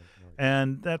up.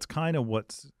 And that's kind of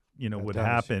what's would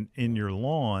happen in your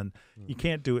lawn. You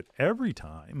can't do it every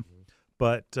time,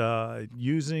 but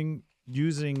using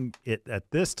it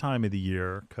at this time of the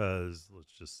year, because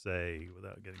let's just say,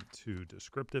 without getting too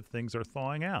descriptive, things are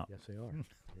thawing out. Yes, they are.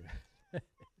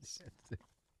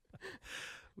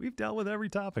 We've dealt with every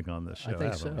topic on this show. I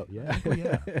think so. We? Yeah.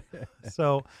 Yeah.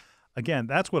 So, again,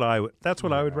 that's what I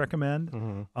would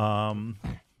recommend.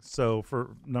 So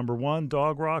for number 1,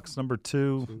 dog rocks. Number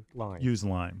 2, use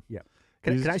lime. Yeah.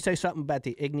 Can I say something about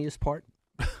the igneous part?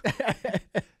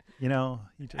 He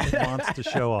just wants to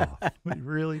show off. He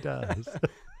really does.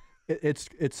 It's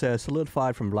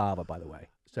solidified from lava, by the way.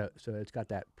 So it's got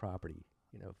that property,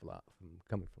 from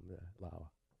coming from the lava.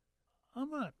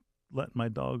 I'm not letting my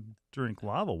dog drink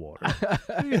lava water.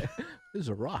 This is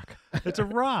a rock. It's a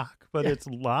rock, but it's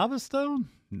lava stone?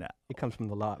 No. It comes from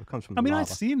the lava. I've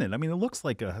seen it. It looks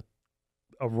like a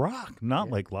rock,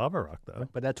 not like lava rock, though.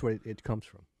 But that's where it comes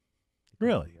from.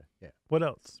 Really? Yeah. What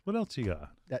else? What else you got?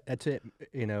 That's it.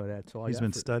 That's all. He's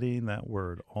been studying that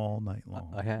word all night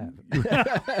long. I have.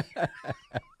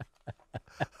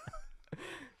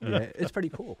 Yeah, it's pretty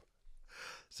cool.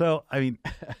 So,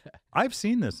 I've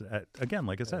seen this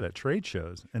like I said, at trade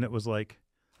shows, and it was like,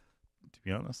 to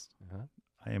be honest,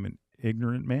 I am an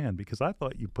ignorant man because I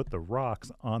thought you put the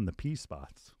rocks on the pee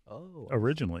spots. Oh.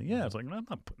 Originally. Yeah, it's like, I'm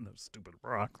not putting those stupid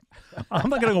rocks. I'm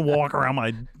not going to go walk around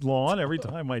my lawn every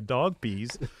time my dog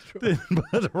pees and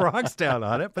put the rocks down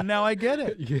on it, but now I get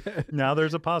it. Yeah. Now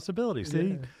there's a possibility.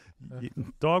 See? Yeah.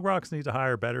 Dog Rocks needs to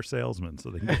hire better salesmen so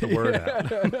they can get the word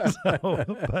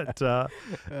out.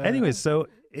 Anyway, so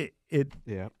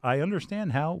I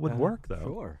understand how it would work, though.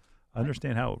 Sure. I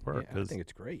understand how it would work. Yeah, I think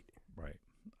it's great. Right.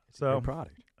 It's a good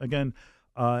product. Again,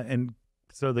 and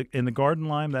so in the garden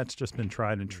lime, that's just been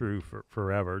tried and true for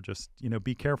forever. Just,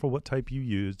 be careful what type you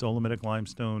use. Dolomitic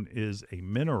limestone is a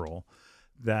mineral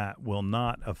that will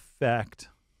not affect,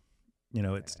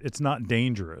 it's not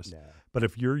dangerous. But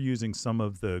if you're using some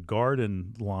of the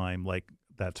garden lime, like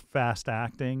that's fast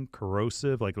acting,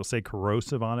 corrosive, like it'll say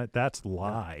corrosive on it, that's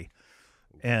lye.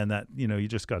 And that, you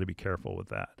just got to be careful with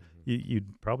that. You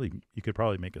could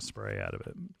probably make a spray out of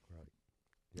it. Right.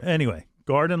 Yeah. Anyway,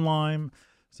 garden lime.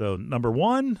 So number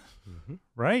 1,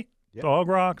 right? Yep. Dog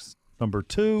Rocks. Number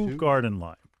 2, garden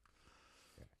lime.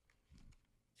 You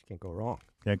can't go wrong.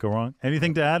 Can't go wrong.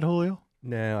 Anything to add, Julio?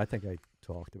 No, I think I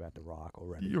talked about the rock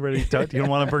already. You ready to talk? Do you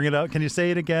want to bring it up? Can you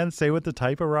say it again? Say what the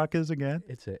type of rock is again?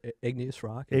 It's an igneous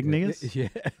rock. Igneous? Yeah.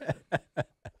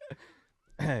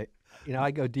 I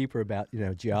go deeper about,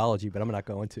 geology, but I'm not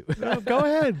going to. No, go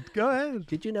ahead. Go ahead.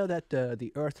 Did you know that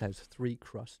the Earth has 3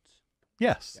 crusts?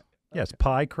 Yes. Yeah. Yes,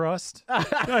 pie crust.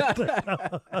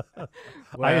 I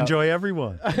enjoy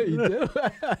everyone. You do?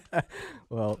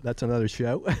 Well, that's another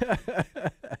show.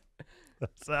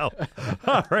 So,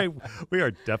 all right, we are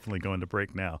definitely going to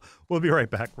break now. We'll be right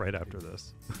back right after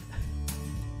this.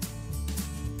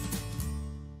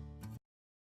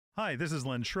 Hi, this is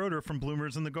Len Schroeder from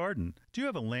Bloomers in the Garden. Do you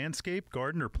have a landscape,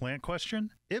 garden, or plant question?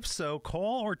 If so,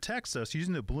 call or text us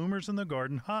using the Bloomers in the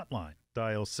Garden hotline.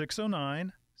 Dial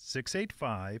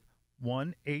 609-685-1010.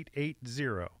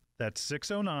 609-685-1880. That's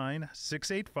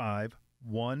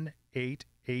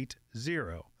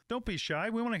 609-685-1880. Don't be shy.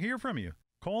 We want to hear from you.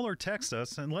 Call or text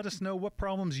us and let us know what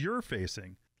problems you're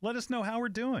facing. Let us know how we're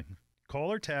doing.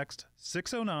 Call or text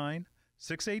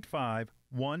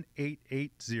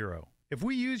 609-685-1880. If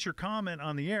we use your comment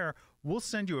on the air, we'll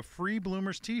send you a free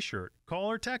Bloomers t-shirt.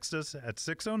 Call or text us at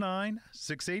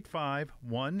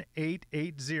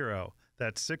 609-685-1880.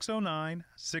 That's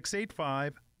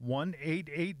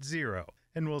 609-685-1880.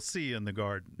 And we'll see you in the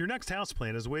garden. Your next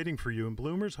houseplant is waiting for you in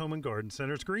Bloomers Home and Garden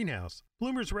Center's greenhouse.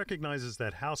 Bloomers recognizes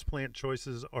that houseplant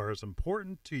choices are as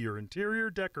important to your interior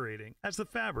decorating as the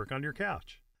fabric on your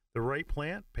couch. The right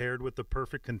plant, paired with the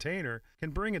perfect container,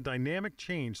 can bring a dynamic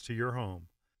change to your home.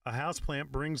 A houseplant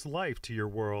brings life to your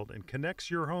world and connects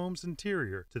your home's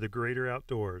interior to the greater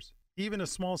outdoors. Even a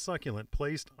small succulent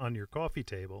placed on your coffee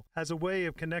table has a way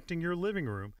of connecting your living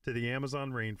room to the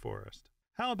Amazon rainforest.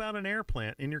 How about an air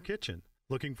plant in your kitchen?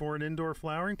 Looking for an indoor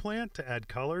flowering plant to add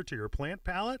color to your plant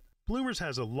palette? Bloomers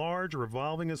has a large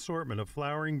revolving assortment of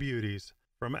flowering beauties.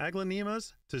 From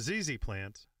aglaonemas to ZZ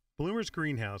plants, Bloomers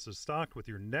Greenhouse is stocked with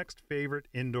your next favorite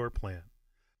indoor plant.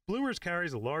 Bloomers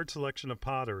carries a large selection of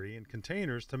pottery and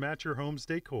containers to match your home's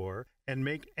decor and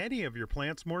make any of your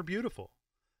plants more beautiful.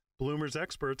 Bloomers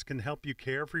experts can help you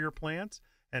care for your plants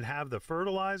and have the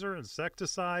fertilizer,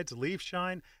 insecticides, leaf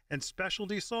shine, and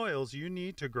specialty soils you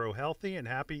need to grow healthy and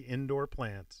happy indoor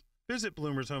plants. Visit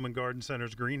Bloomers Home and Garden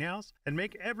Center's greenhouse and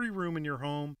make every room in your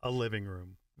home a living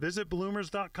room. Visit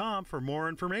bloomers.com for more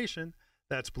information.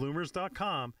 That's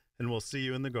bloomers.com, and we'll see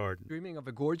you in the garden. Dreaming of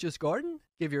a gorgeous garden?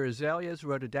 Give your azaleas,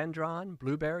 rhododendron,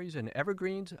 blueberries, and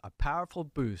evergreens a powerful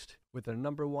boost with the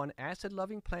 #1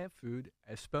 acid-loving plant food,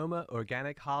 Espoma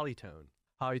Organic Hollytone.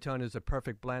 Hollytone is a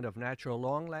perfect blend of natural,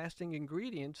 long-lasting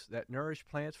ingredients that nourish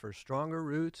plants for stronger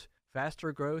roots,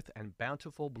 faster growth, and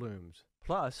bountiful blooms.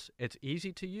 Plus, it's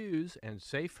easy to use and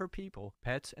safe for people,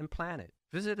 pets, and planet.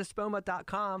 Visit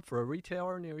espoma.com for a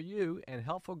retailer near you and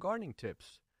helpful gardening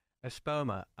tips.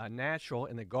 Espoma, a natural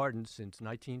in the garden since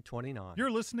 1929.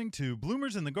 You're listening to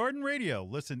Bloomers in the Garden Radio.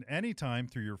 Listen anytime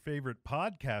through your favorite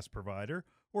podcast provider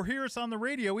or hear us on the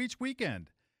radio each weekend.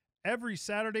 Every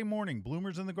Saturday morning,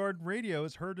 Bloomers in the Garden Radio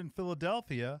is heard in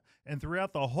Philadelphia and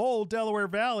throughout the whole Delaware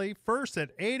Valley, first at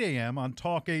 8 a.m. on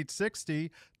Talk 860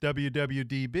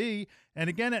 WWDB, and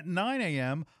again at 9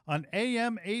 a.m. on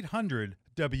AM 800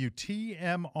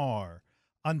 WTMR.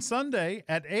 On Sunday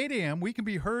at 8 a.m., we can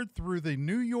be heard through the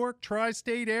New York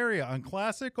tri-state area on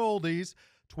Classic Oldies,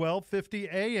 1250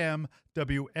 a.m.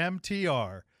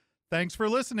 WMTR. Thanks for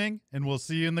listening, and we'll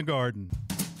see you in the garden.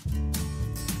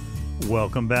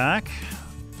 Welcome back.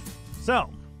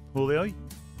 So, Julio,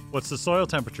 what's the soil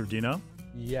temperature? Do you know?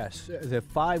 Yes, the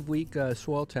 5-week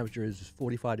soil temperature is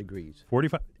 45 degrees.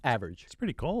 45? Average. It's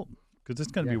pretty cold because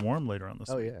it's going to be warm later on this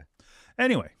week. Oh, yeah.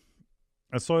 Anyway,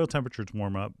 as soil temperatures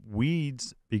warm up,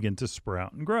 weeds begin to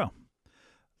sprout and grow.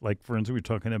 Like, for instance, we were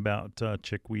talking about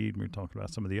chickweed. We were talking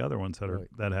about some of the other ones that are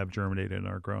that have germinated and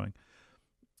are growing.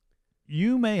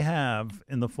 You may have,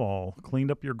 in the fall,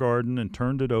 cleaned up your garden and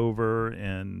turned it over,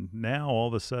 and now all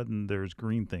of a sudden there's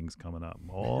green things coming up.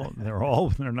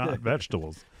 They're not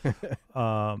vegetables.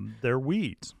 They're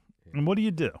weeds. And what do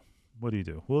you do? What do you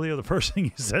do? Julio, the first thing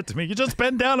you said to me, you just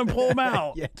bend down and pull them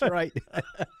out. Yeah, that's right.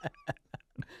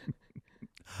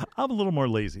 I'm a little more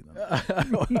lazy than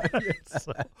that.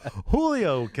 So,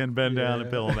 Julio can bend down and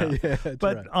pull them out. Yeah,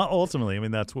 but ultimately, I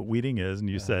mean, that's what weeding is. And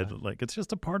you said, like, it's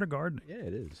just a part of gardening. Yeah,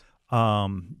 it is.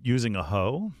 Using a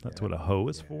hoe. That's what a hoe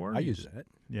is for. I use that.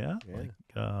 Yeah. Like,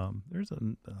 there's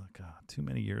too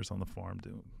many years on the farm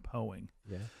doing hoeing.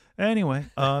 Yeah. Anyway,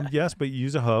 yes, but you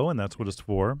use a hoe, and that's what it's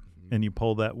for. Mm-hmm. And you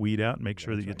pull that weed out and make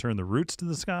sure that you turn the roots to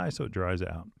the sky so it dries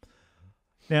out.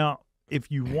 Now, if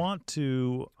you want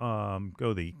to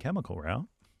go the chemical route,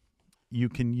 you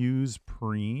can use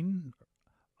Preen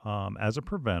as a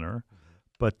preventer.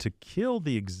 But to kill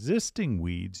the existing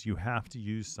weeds, you have to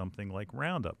use something like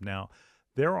Roundup. Now,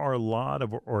 there are a lot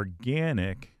of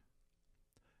organic.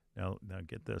 Now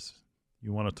get this.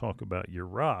 You want to talk about your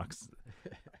rocks.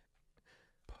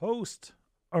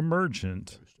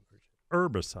 Post-emergent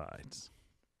herbicides.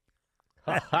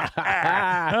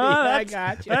 I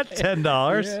got you. That's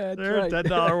 $10. Yeah, There's a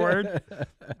 $10 word.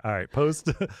 All right.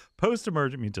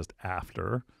 Post-emergent means just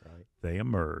after they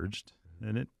emerged,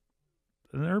 and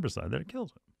an herbicide that it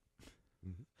kills it.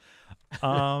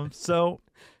 Mm-hmm. So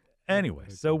anyway,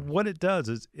 so what it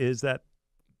does is that,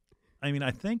 I mean,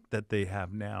 I think that they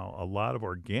have now a lot of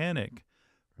organic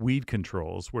weed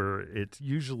controls where it's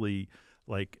usually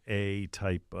like a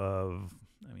type of,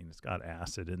 I mean, it's got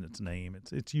acid in its name.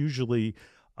 It's usually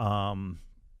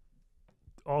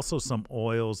also some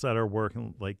oils that are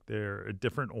working, like there are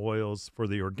different oils for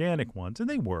the organic ones, and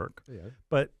they work. Yeah.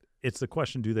 But it's the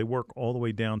question, do they work all the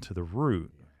way down to the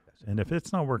root? And if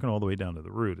it's not working all the way down to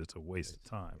the root, it's a waste of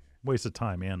time. Waste of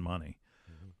time and money.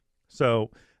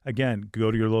 So, again,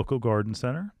 go to your local garden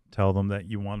center. Tell them that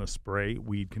you want to spray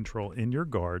weed control in your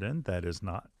garden that is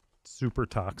not super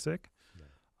toxic.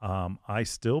 I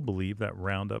still believe that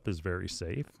Roundup is very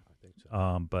safe. I think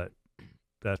so. But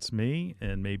that's me,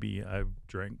 and maybe I've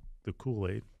drank the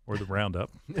Kool-Aid or the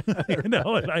Roundup.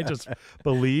 And I just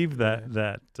believe that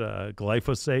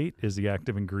glyphosate is the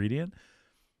active ingredient.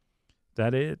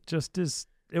 That it just is.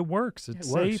 It works.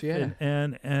 It's safe,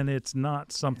 and it's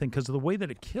not something, because of the way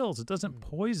that it kills. It doesn't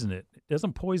poison it. It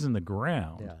doesn't poison the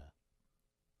ground. Yeah.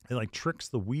 It like tricks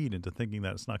the weed into thinking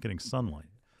that it's not getting sunlight.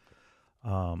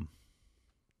 You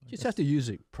just have to use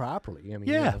it properly. I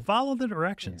mean, follow the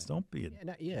directions. Don't be an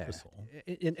asshole.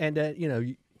 And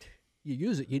you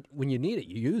use it when you need it.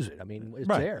 You use it. I mean, it's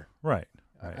there. Right.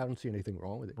 I don't see anything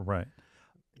wrong with it. Right.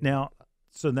 Now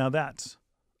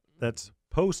that's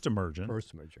post-emergent.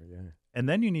 Post-emergent, yeah. And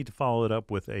then you need to follow it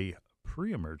up with a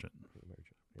pre-emergent.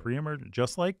 Pre-emergent,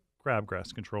 just like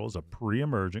crabgrass control is a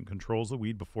pre-emergent, controls the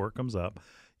weed before it comes up.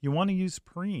 You want to use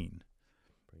preen.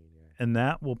 And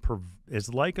that will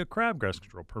is like a crabgrass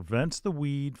control, prevents the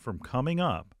weed from coming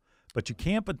up. But you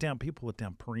can't put down, people put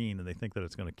down preen and they think that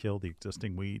it's going to kill the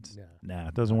existing weeds. Nah,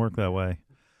 it doesn't work that way.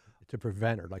 It's a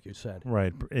preventer, like you said.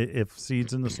 Right. If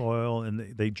seeds in the soil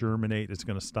and they germinate, it's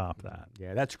going to stop that.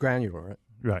 Yeah, that's granular, right?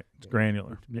 Right. It's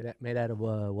granular. Made out of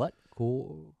what?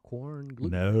 Corn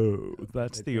gluten? No,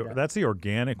 that's the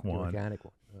organic one. The organic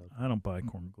one. Okay. I don't buy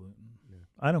corn gluten. Yeah.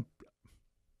 I'm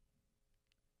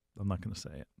not going to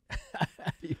say it.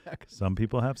 Some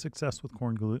people have success with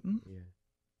corn gluten. Yeah.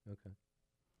 Okay.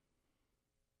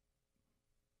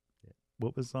 Yeah.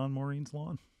 What was on Maureen's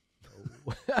lawn?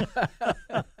 Oh.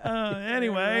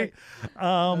 Anyway,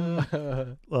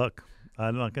 look,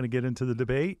 I'm not going to get into the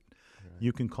debate. Right.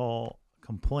 You can call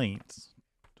complaints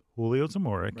Julio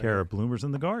Zamora, care of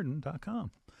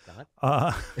bloomersinthegarden.com.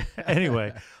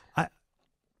 Anyway,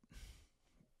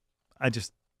 I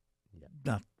just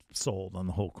not sold on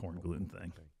the whole corn gluten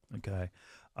thing. Okay.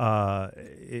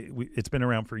 It's been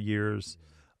around for years.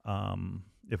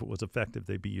 If it was effective,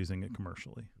 they'd be using it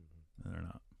commercially. And they're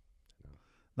not.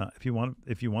 Now, if you want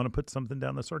to put something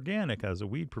down that's organic as a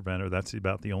weed preventer, that's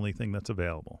about the only thing that's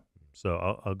available.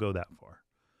 So I'll go that far.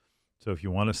 So if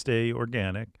you want to stay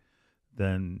organic,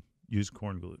 then use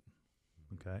corn gluten.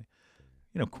 Okay.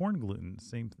 Corn gluten,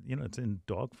 same. It's in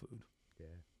dog food.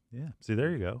 Yeah. See, there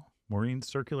you go. Maureen's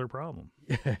circular problem.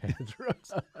 Yeah, that's right.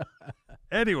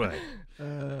 Anyway,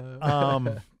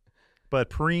 but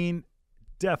preen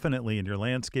definitely in your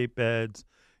landscape beds,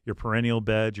 your perennial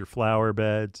beds, your flower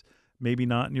beds. Maybe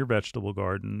not in your vegetable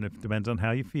garden. It depends on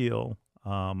how you feel.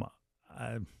 I'm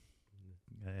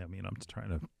just trying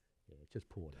to. Just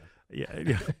pull it up.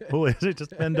 Yeah. Well,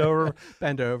 just bend over.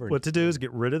 Bend over. What to do is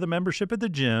get rid of the membership at the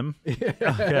gym. Okay.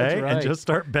 Right. And just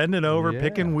start bending over, Yeah.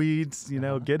 picking weeds.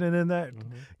 Getting in that,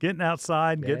 getting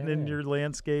outside, getting in Yeah. your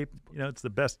landscape. It's the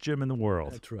best gym in the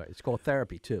world. That's right. It's called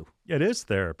therapy too. It is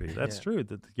therapy. That's true.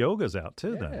 The yoga's out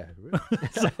too. Then.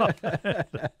 Really.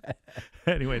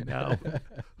 Anyway, now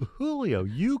Julio,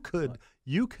 you could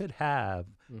have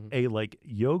a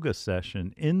yoga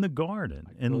session in the garden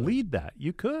and lead that.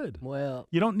 You could. Well,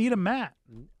 You don't need a mat.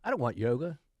 I don't want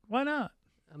yoga. Why not?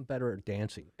 I'm better at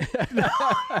dancing. We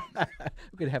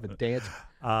could have a dance.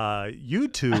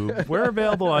 YouTube. We're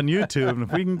available on YouTube, and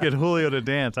if we can get Julio to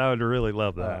dance, I would really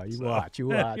love that. You watch.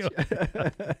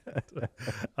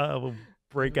 We'll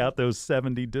break out those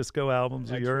 70 disco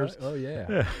albums of yours. Right. Oh,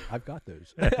 yeah. I've got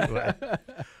those. Anyway,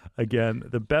 again,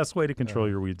 the best way to control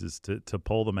your weeds is to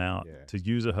pull them out, to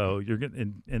use a hoe. You're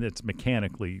getting, and it's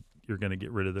mechanically, you're going to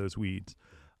get rid of those weeds.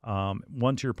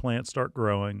 Once your plants start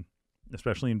growing,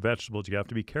 especially in vegetables, you have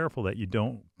to be careful that you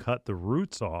don't cut the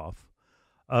roots off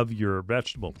of your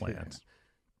vegetable plants.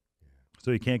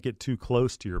 So you can't get too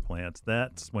close to your plants.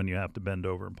 That's when you have to bend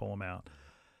over and pull them out.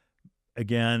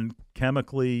 Again,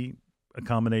 chemically, a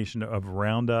combination of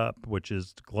Roundup, which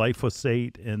is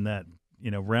glyphosate, and that,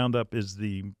 Roundup is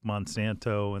the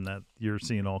Monsanto, and that you're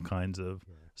seeing all kinds of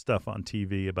stuff on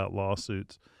TV about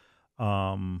lawsuits.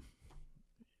 Not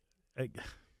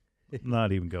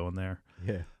even going there.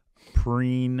 Yeah.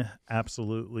 Preen,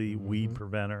 absolutely, weed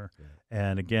preventer.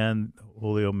 And again,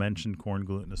 Julio mentioned corn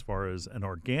gluten as far as an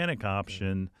organic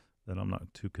option that I'm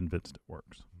not too convinced it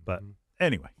works. But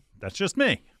anyway, that's just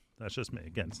me.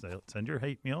 Again, send your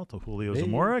hate mail to Julio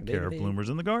Zamora, care of Bloomers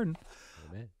in the Garden.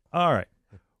 Amen. All right.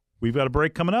 We've got a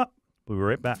break coming up. We'll be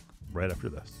right back right after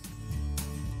this.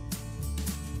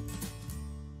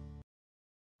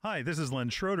 Hi, this is Len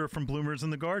Schroeder from Bloomers in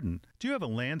the Garden. Do you have a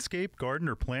landscape, garden,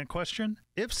 or plant question?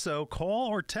 If so, call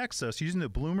or text us using the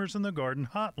Bloomers in the Garden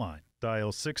hotline.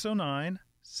 Dial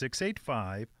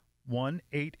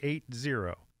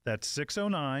 609-685-1880. That's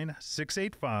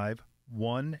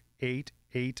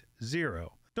 609-685-1880.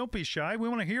 Don't be shy. We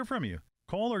want to hear from you.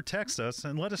 Call or text us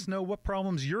and let us know what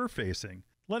problems you're facing.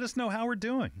 Let us know how we're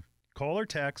doing. Call or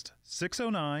text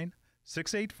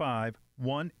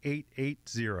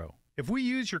 609-685-1880. If we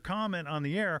use your comment on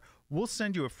the air, we'll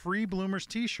send you a free Bloomers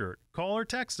t-shirt. Call or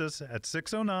text us at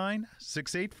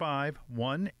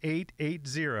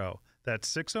 609-685-1880.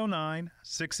 That's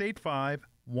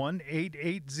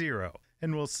 609-685-1880.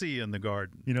 And we'll see you in the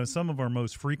garden. You know, some of our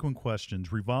most frequent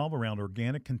questions revolve around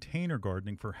organic container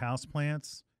gardening for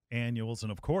houseplants, annuals,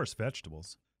 and of course,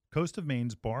 vegetables. Coast of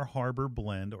Maine's Bar Harbor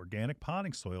Blend organic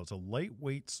potting soil is a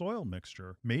lightweight soil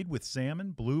mixture made with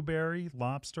salmon, blueberry,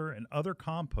 lobster, and other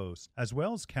composts, as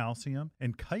well as calcium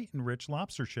and chitin-rich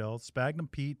lobster shells, sphagnum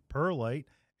peat, perlite,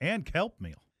 and kelp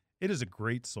meal. It is a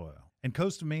great soil. And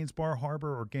Coast of Maine's Bar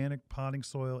Harbor organic potting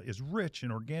soil is rich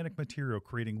in organic material,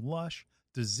 creating lush,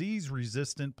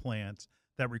 disease-resistant plants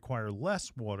that require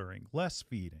less watering, less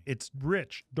feeding. Its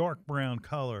rich, dark brown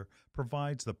color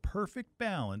provides the perfect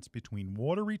balance between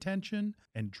water retention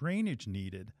and drainage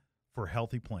needed for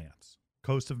healthy plants.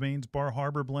 Coast of Maine's Bar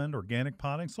Harbor Blend organic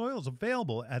potting soil is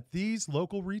available at these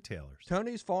local retailers.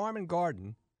 Tony's Farm and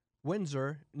Garden,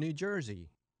 Windsor, New Jersey.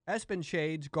 Espen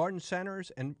Shades Garden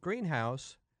Centers and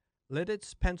Greenhouse,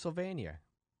 Lidditz, Pennsylvania.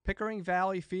 Pickering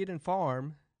Valley Feed and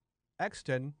Farm,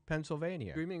 Exton,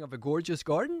 Pennsylvania. Dreaming of a gorgeous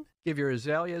garden? Give your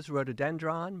azaleas,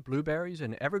 rhododendron, blueberries,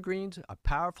 and evergreens a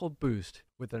powerful boost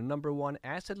with the #1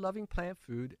 acid-loving plant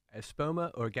food,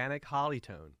 Espoma Organic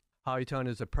Hollytone. Hollytone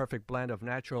is a perfect blend of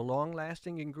natural,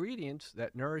 long-lasting ingredients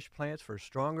that nourish plants for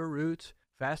stronger roots,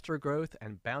 faster growth,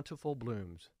 and bountiful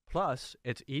blooms. Plus,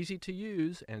 it's easy to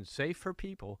use and safe for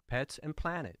people, pets, and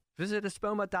planet. Visit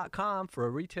espoma.com for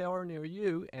a retailer near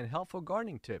you and helpful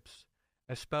gardening tips.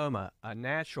 Espoma, a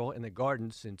natural in the garden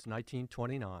since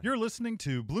 1929. You're listening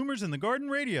to Bloomers in the Garden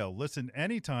Radio. Listen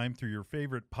anytime through your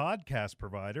favorite podcast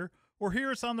provider or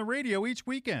hear us on the radio each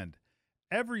weekend.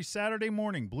 Every Saturday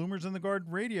morning, Bloomers in the Garden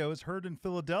Radio is heard in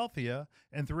Philadelphia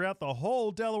and throughout the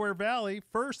whole Delaware Valley,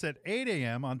 first at 8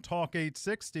 a.m. on Talk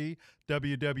 860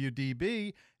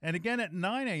 WWDB and again at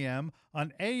 9 a.m.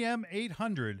 on AM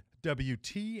 800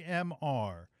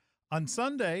 WTMR. On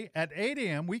Sunday at 8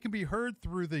 a.m., we can be heard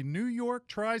through the New York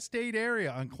tri-state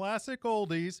area on Classic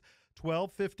Oldies,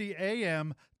 1250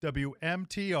 a.m.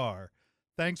 WMTR.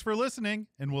 Thanks for listening,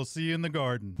 and we'll see you in the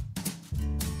garden.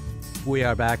 We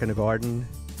are back in the garden.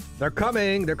 They're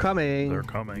coming. They're coming. They're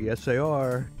coming. Yes, they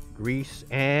are. Grease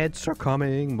ants are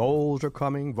coming. Moles are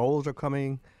coming. Voles are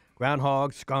coming.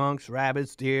 Groundhogs, skunks,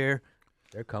 rabbits, deer.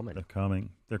 They're coming. They're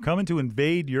coming. They're coming to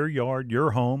invade your yard,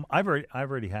 your home. I've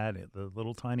already had it. The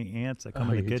little tiny ants that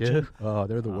come in the kitchen. Do? Oh,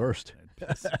 they're the worst. It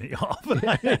pisses me off. You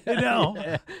know.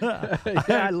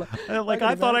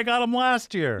 I thought I got them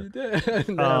last year. You did.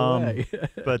 No way.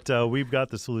 But we've got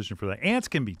the solution for that. Ants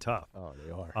can be tough. Oh,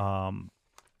 they are.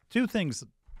 Two things.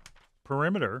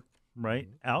 Perimeter, right?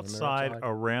 Mm-hmm. Outside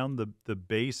around the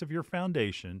base of your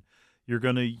foundation, you're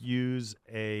going to use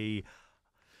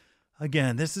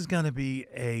Again, this is going to be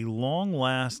a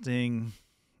long-lasting.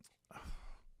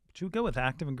 Should we go with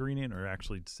active ingredient or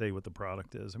actually say what the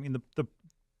product is? I mean, the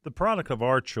product of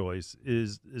our choice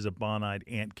is a Bonide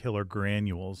ant killer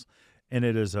granules, and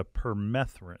it is a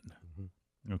permethrin.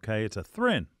 Mm-hmm. Okay, it's a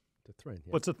thrin. It's a thrin.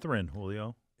 Yeah. What's a thrin,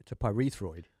 Julio? It's a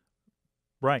pyrethroid.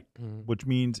 Right, Mm-hmm. which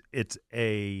means it's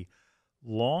a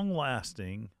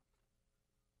long-lasting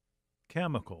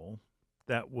chemical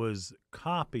that was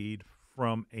copied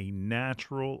from a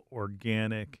natural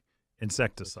organic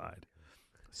insecticide.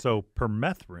 So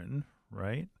permethrin,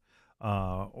 right,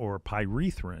 or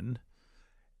pyrethrin,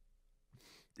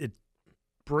 it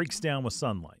breaks down with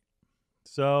sunlight.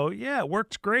 So, yeah, it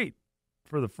works great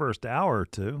for the first hour or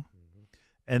two.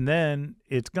 And then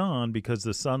it's gone because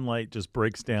the sunlight just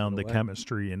breaks down the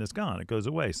chemistry and it's gone. It goes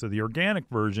away. So the organic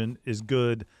version is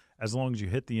good as long as you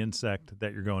hit the insect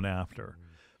that you're going after.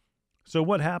 So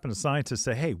what happens? Scientists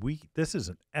say, hey, this is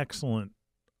an excellent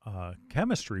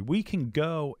chemistry. We can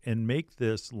go and make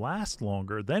this last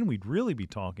longer. Then we'd really be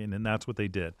talking, and that's what they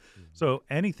did. Mm-hmm. So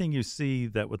anything you see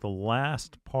that with the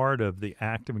last part of the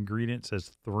active ingredient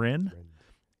says thrin,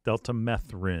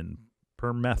 deltamethrin,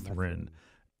 permethrin,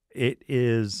 it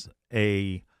is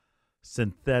a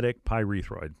synthetic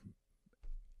pyrethroid.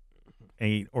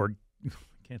 Or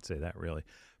can't say that really.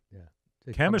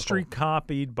 Yeah. Chemistry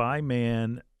copied by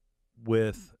man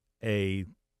with a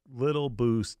little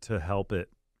boost to help it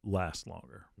last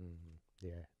longer.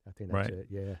 Yeah, I think that's it.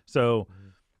 Yeah. So,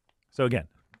 so again,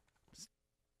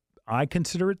 I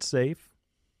consider it safe,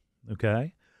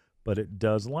 okay, but it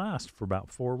does last for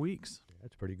about 4 weeks.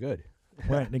 That's pretty good.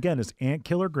 Right. And again, it's ant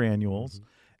killer granules,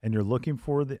 and you're looking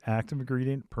for the active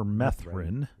ingredient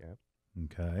permethrin. Yep.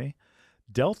 Okay.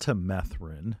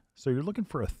 Deltamethrin. So you're looking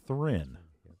for a thrin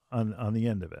on the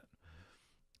end of it.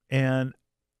 And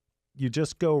you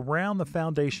just go around the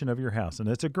foundation of your house, and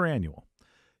it's a granule.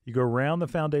 You go around the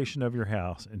foundation of your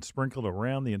house and sprinkle it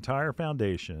around the entire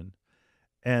foundation,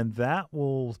 and that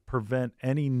will prevent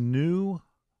any new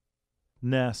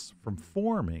nests from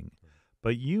forming.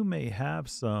 But you may have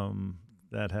some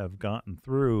that have gotten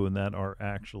through and that are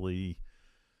actually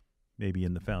maybe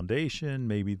in the foundation.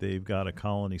 Maybe they've got a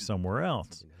colony somewhere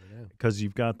else because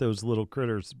you've got those little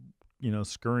critters,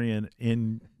 scurrying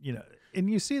in, and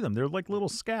you see them. They're like little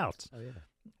scouts. Oh, yeah.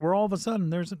 Where all of a sudden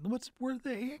where did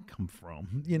the ant come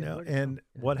from?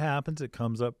 What happens? It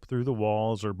comes up through the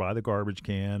walls or by the garbage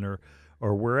can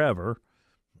or wherever,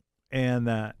 and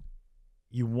that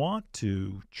you want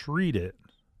to treat it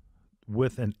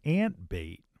with an ant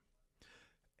bait,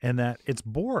 and that it's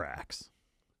borax.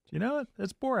 You know it?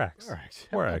 It's borax.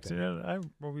 Borax. I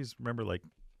always remember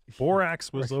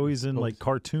borax was always in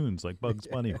cartoons, like Bugs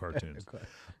Bunny cartoons.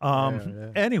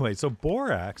 Anyway, so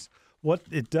borax, what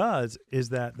it does is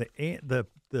that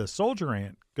the soldier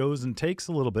ant goes and takes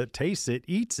a little bit, tastes it,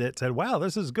 eats it, said, "Wow,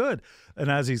 this is good." And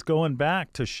as he's going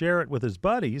back to share it with his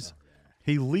buddies,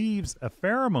 he leaves a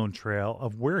pheromone trail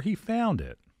of where he found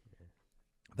it.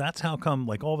 That's how come,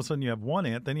 all of a sudden you have one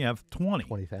ant, then you have 20.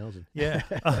 20,000. Yeah.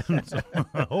 So,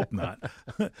 I hope not.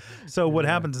 So what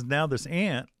happens is now this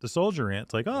ant, the soldier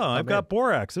ant's like, "Oh, I've got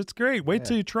borax. It's great. Wait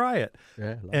till you try it."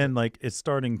 Yeah, and it's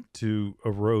starting to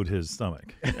erode his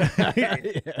stomach. He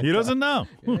doesn't know.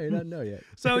 Yeah, he doesn't know yet.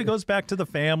 So he goes back to the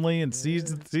family and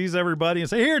sees everybody and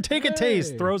say, "Here, take a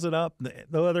taste." Throws it up.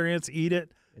 The other ants eat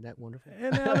it. Isn't that wonderful?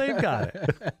 And now they've got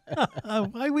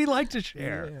it. We like to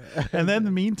share. Yeah. And then in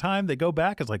the meantime, they go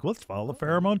back. It's like, let's follow the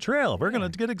pheromone trail. We're going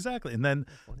to get exactly. And then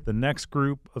the next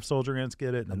group of soldier ants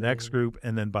get it, and the next group.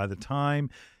 And then by the time,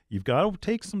 you've got to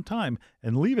take some time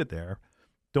and leave it there.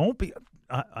 Don't be.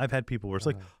 I've had people where it's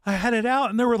I had it out,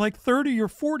 and there were 30 or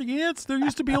 40 ants. There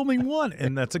used to be only one.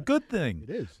 And that's a good thing.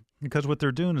 It is. Because what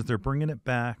they're doing is they're bringing it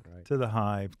back to the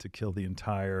hive to kill the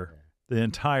entire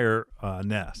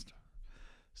nest.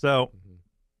 So,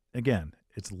 again,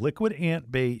 it's liquid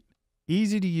ant bait,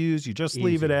 easy to use. You just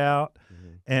leave it out,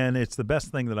 and it's the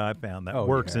best thing that I've found that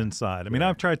works inside. I mean,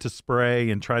 I've tried to spray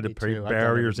and tried to put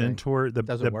barriers into it. It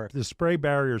doesn't work. The spray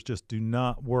barriers just do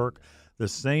not work the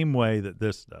same way that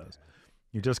this does.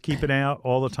 You just keep it out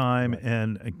all the time,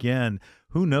 and again,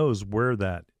 who knows where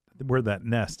that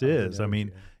nest is? I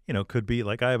mean, could be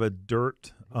I have a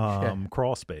dirt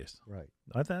crawl space. Right.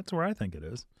 That's where I think it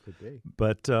is. Could be.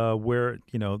 But where,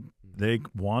 they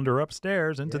wander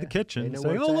upstairs into the kitchen and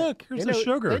say, "Oh, look, here's the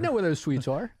sugar." They know where those sweets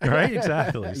are. Right,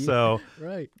 exactly. So,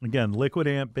 right. Again, liquid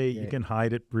ant bait, you can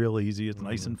hide it real easy. It's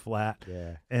nice and flat.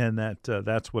 Yeah. And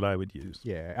that's what I would use.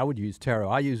 Yeah, I would use Taro.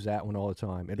 I use that one all the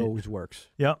time. It always works.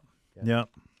 Yep.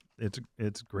 It's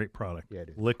a great product. Yeah, it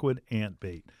is. Liquid ant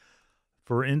bait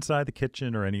for inside the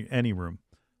kitchen or any room.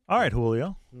 All right,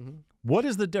 Julio. What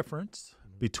is the difference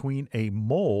between a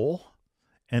mole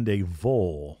and a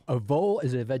vole? A vole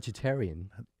is a vegetarian,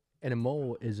 and a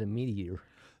mole is a meat eater.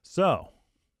 So,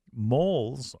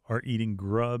 moles are eating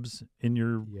grubs in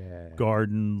your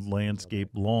garden, landscape,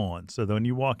 lawn. So then when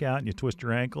you walk out and you twist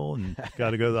your ankle and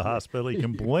got to go to the hospital, you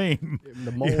can blame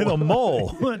the mole. The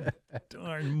mole.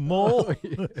 Darn mole.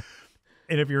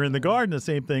 And if you're in the garden, the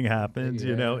same thing happens.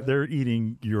 They're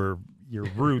eating your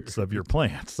roots of your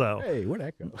plants. So hey, where'd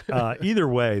that go? Either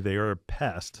way, they are a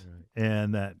pest,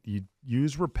 and that you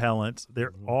use repellents.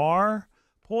 There are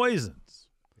poisons.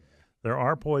 There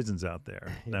are poisons out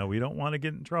there. Now, we don't want to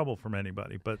get in trouble from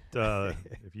anybody, but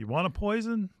if you want a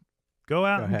poison, go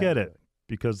out and get it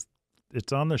because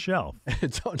it's on the shelf.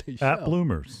 It's on the shelf. At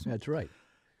Bloomers. That's right.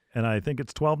 And I think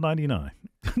it's $12.99.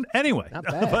 Anyway, not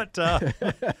bad.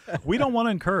 But we don't want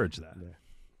to encourage that. Yeah.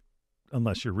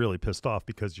 Unless you're really pissed off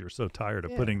because you're so tired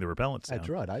of putting the repellents down. That's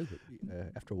right.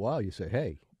 After a while, you say,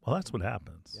 "Hey." Well, that's what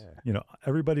happens. Yeah.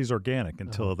 Everybody's organic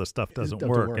until the stuff doesn't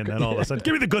work, and then all of a sudden,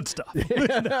 give me the good stuff.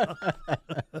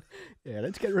 Yeah,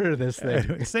 let's get rid of this thing.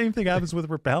 Anyway, same thing happens with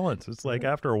repellents. It's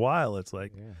after a while, it's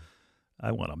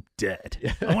I want them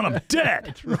dead. I want them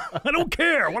dead. Right. I don't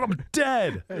care. I want them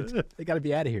dead. They got to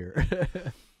be out of here.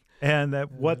 And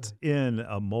what's in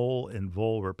a mole and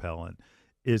vole repellent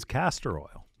is castor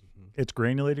oil. It's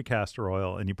granulated castor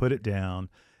oil, and you put it down,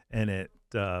 and it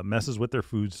messes with their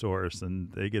food source,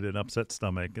 and they get an upset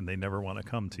stomach, and they never want to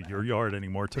come to your yard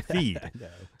anymore to feed. No.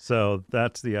 So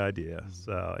that's the idea.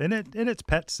 So and it's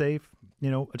pet safe.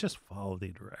 Just follow the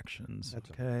directions. That's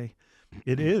okay.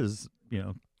 It is.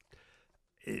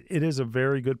 It is a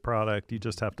very good product. You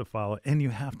just have to follow it, and you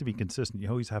have to be consistent. You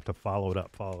always have to follow it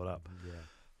up. Yeah.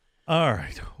 All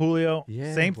right, Julio.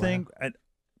 Yeah, Same wow. thing. It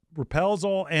repels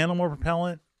all animal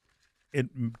repellent.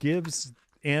 It gives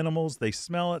animals. They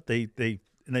smell it. They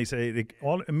say it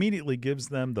immediately gives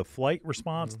them the flight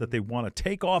response that they want to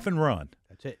take off and run.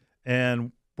 That's it.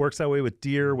 And works that way with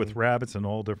deer, with rabbits, and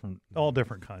all different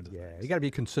kinds of Yeah, things. you got to be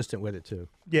consistent with it too.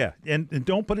 Yeah, and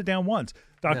don't put it down once.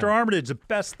 Dr. No. Armitage, the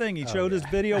best thing, he showed his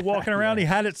video walking around. He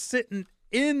had it sitting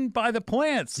in by the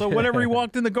plants. So whenever he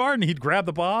walked in the garden, he'd grab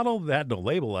the bottle. That had no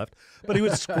label left, but he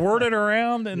would squirt it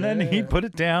around, and then he'd put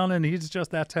it down, and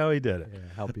that's how he did it. Yeah,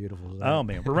 how beautiful is that? Oh,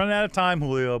 man, we're running out of time,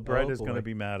 Julio. Brett is boy. going to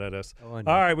be mad at us. Oh, I All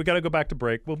know. right, we got to go back to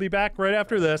break. We'll be back right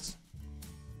after this.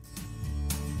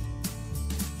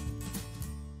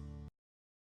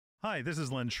 Hi, this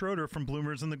is Len Schroeder from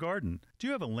Bloomers in the Garden. Do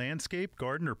you have a landscape,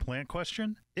 garden, or plant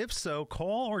question? If so,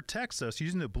 call or text us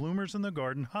using the Bloomers in the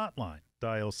Garden hotline.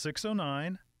 Dial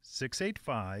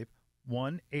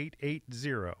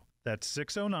 609-685-1880. That's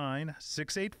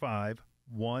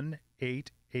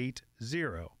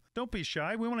 609-685-1880. Don't be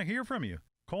shy. We want to hear from you.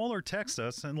 Call or text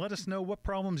us and let us know what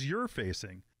problems you're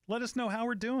facing. Let us know how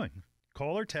we're doing.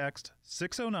 Call or text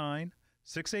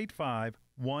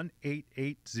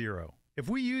 609-685-1880. If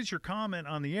we use your comment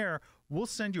on the air, we'll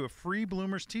send you a free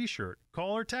Bloomers t-shirt.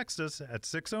 Call or text us at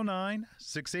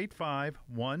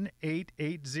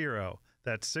 609-685-1880.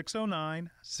 That's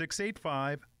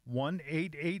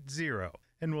 609-685-1880.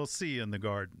 And we'll see you in the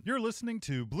garden. You're listening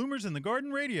to Bloomers in the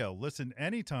Garden Radio. Listen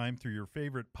anytime through your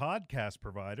favorite podcast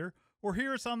provider or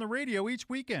hear us on the radio each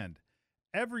weekend.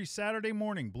 Every Saturday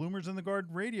morning, Bloomers in the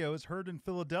Garden Radio is heard in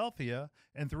Philadelphia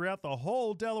and throughout the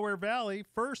whole Delaware Valley,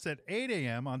 first at 8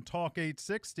 a.m. on Talk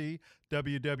 860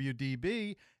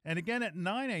 WWDB, and again at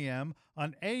 9 a.m.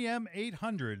 on AM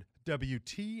 800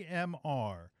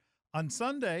 WTMR. On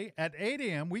Sunday at 8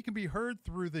 a.m., we can be heard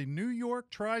through the New York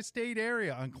tri-state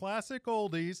area on Classic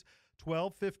Oldies,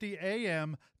 1250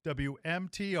 a.m.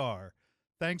 WMTR.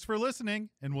 Thanks for listening,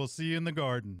 and we'll see you in the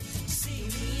garden.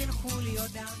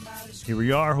 Here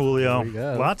we are, Julio. Here we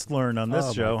go. Lots to learn on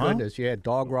this show, my goodness. Yeah,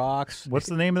 dog rocks. What's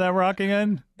the name of that rock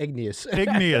again? Igneous.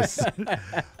 Igneous.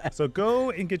 So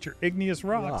go and get your igneous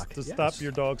rocks Rock, to yes. stop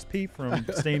your dog's pee from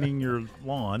staining your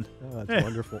lawn. Oh, that's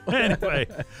wonderful. Anyway,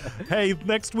 hey,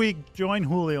 next week, join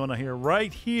Julio and I here,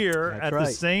 right here That's at right.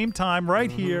 the same time,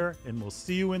 right here, and we'll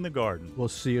see you in the garden. We'll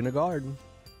see you in the garden.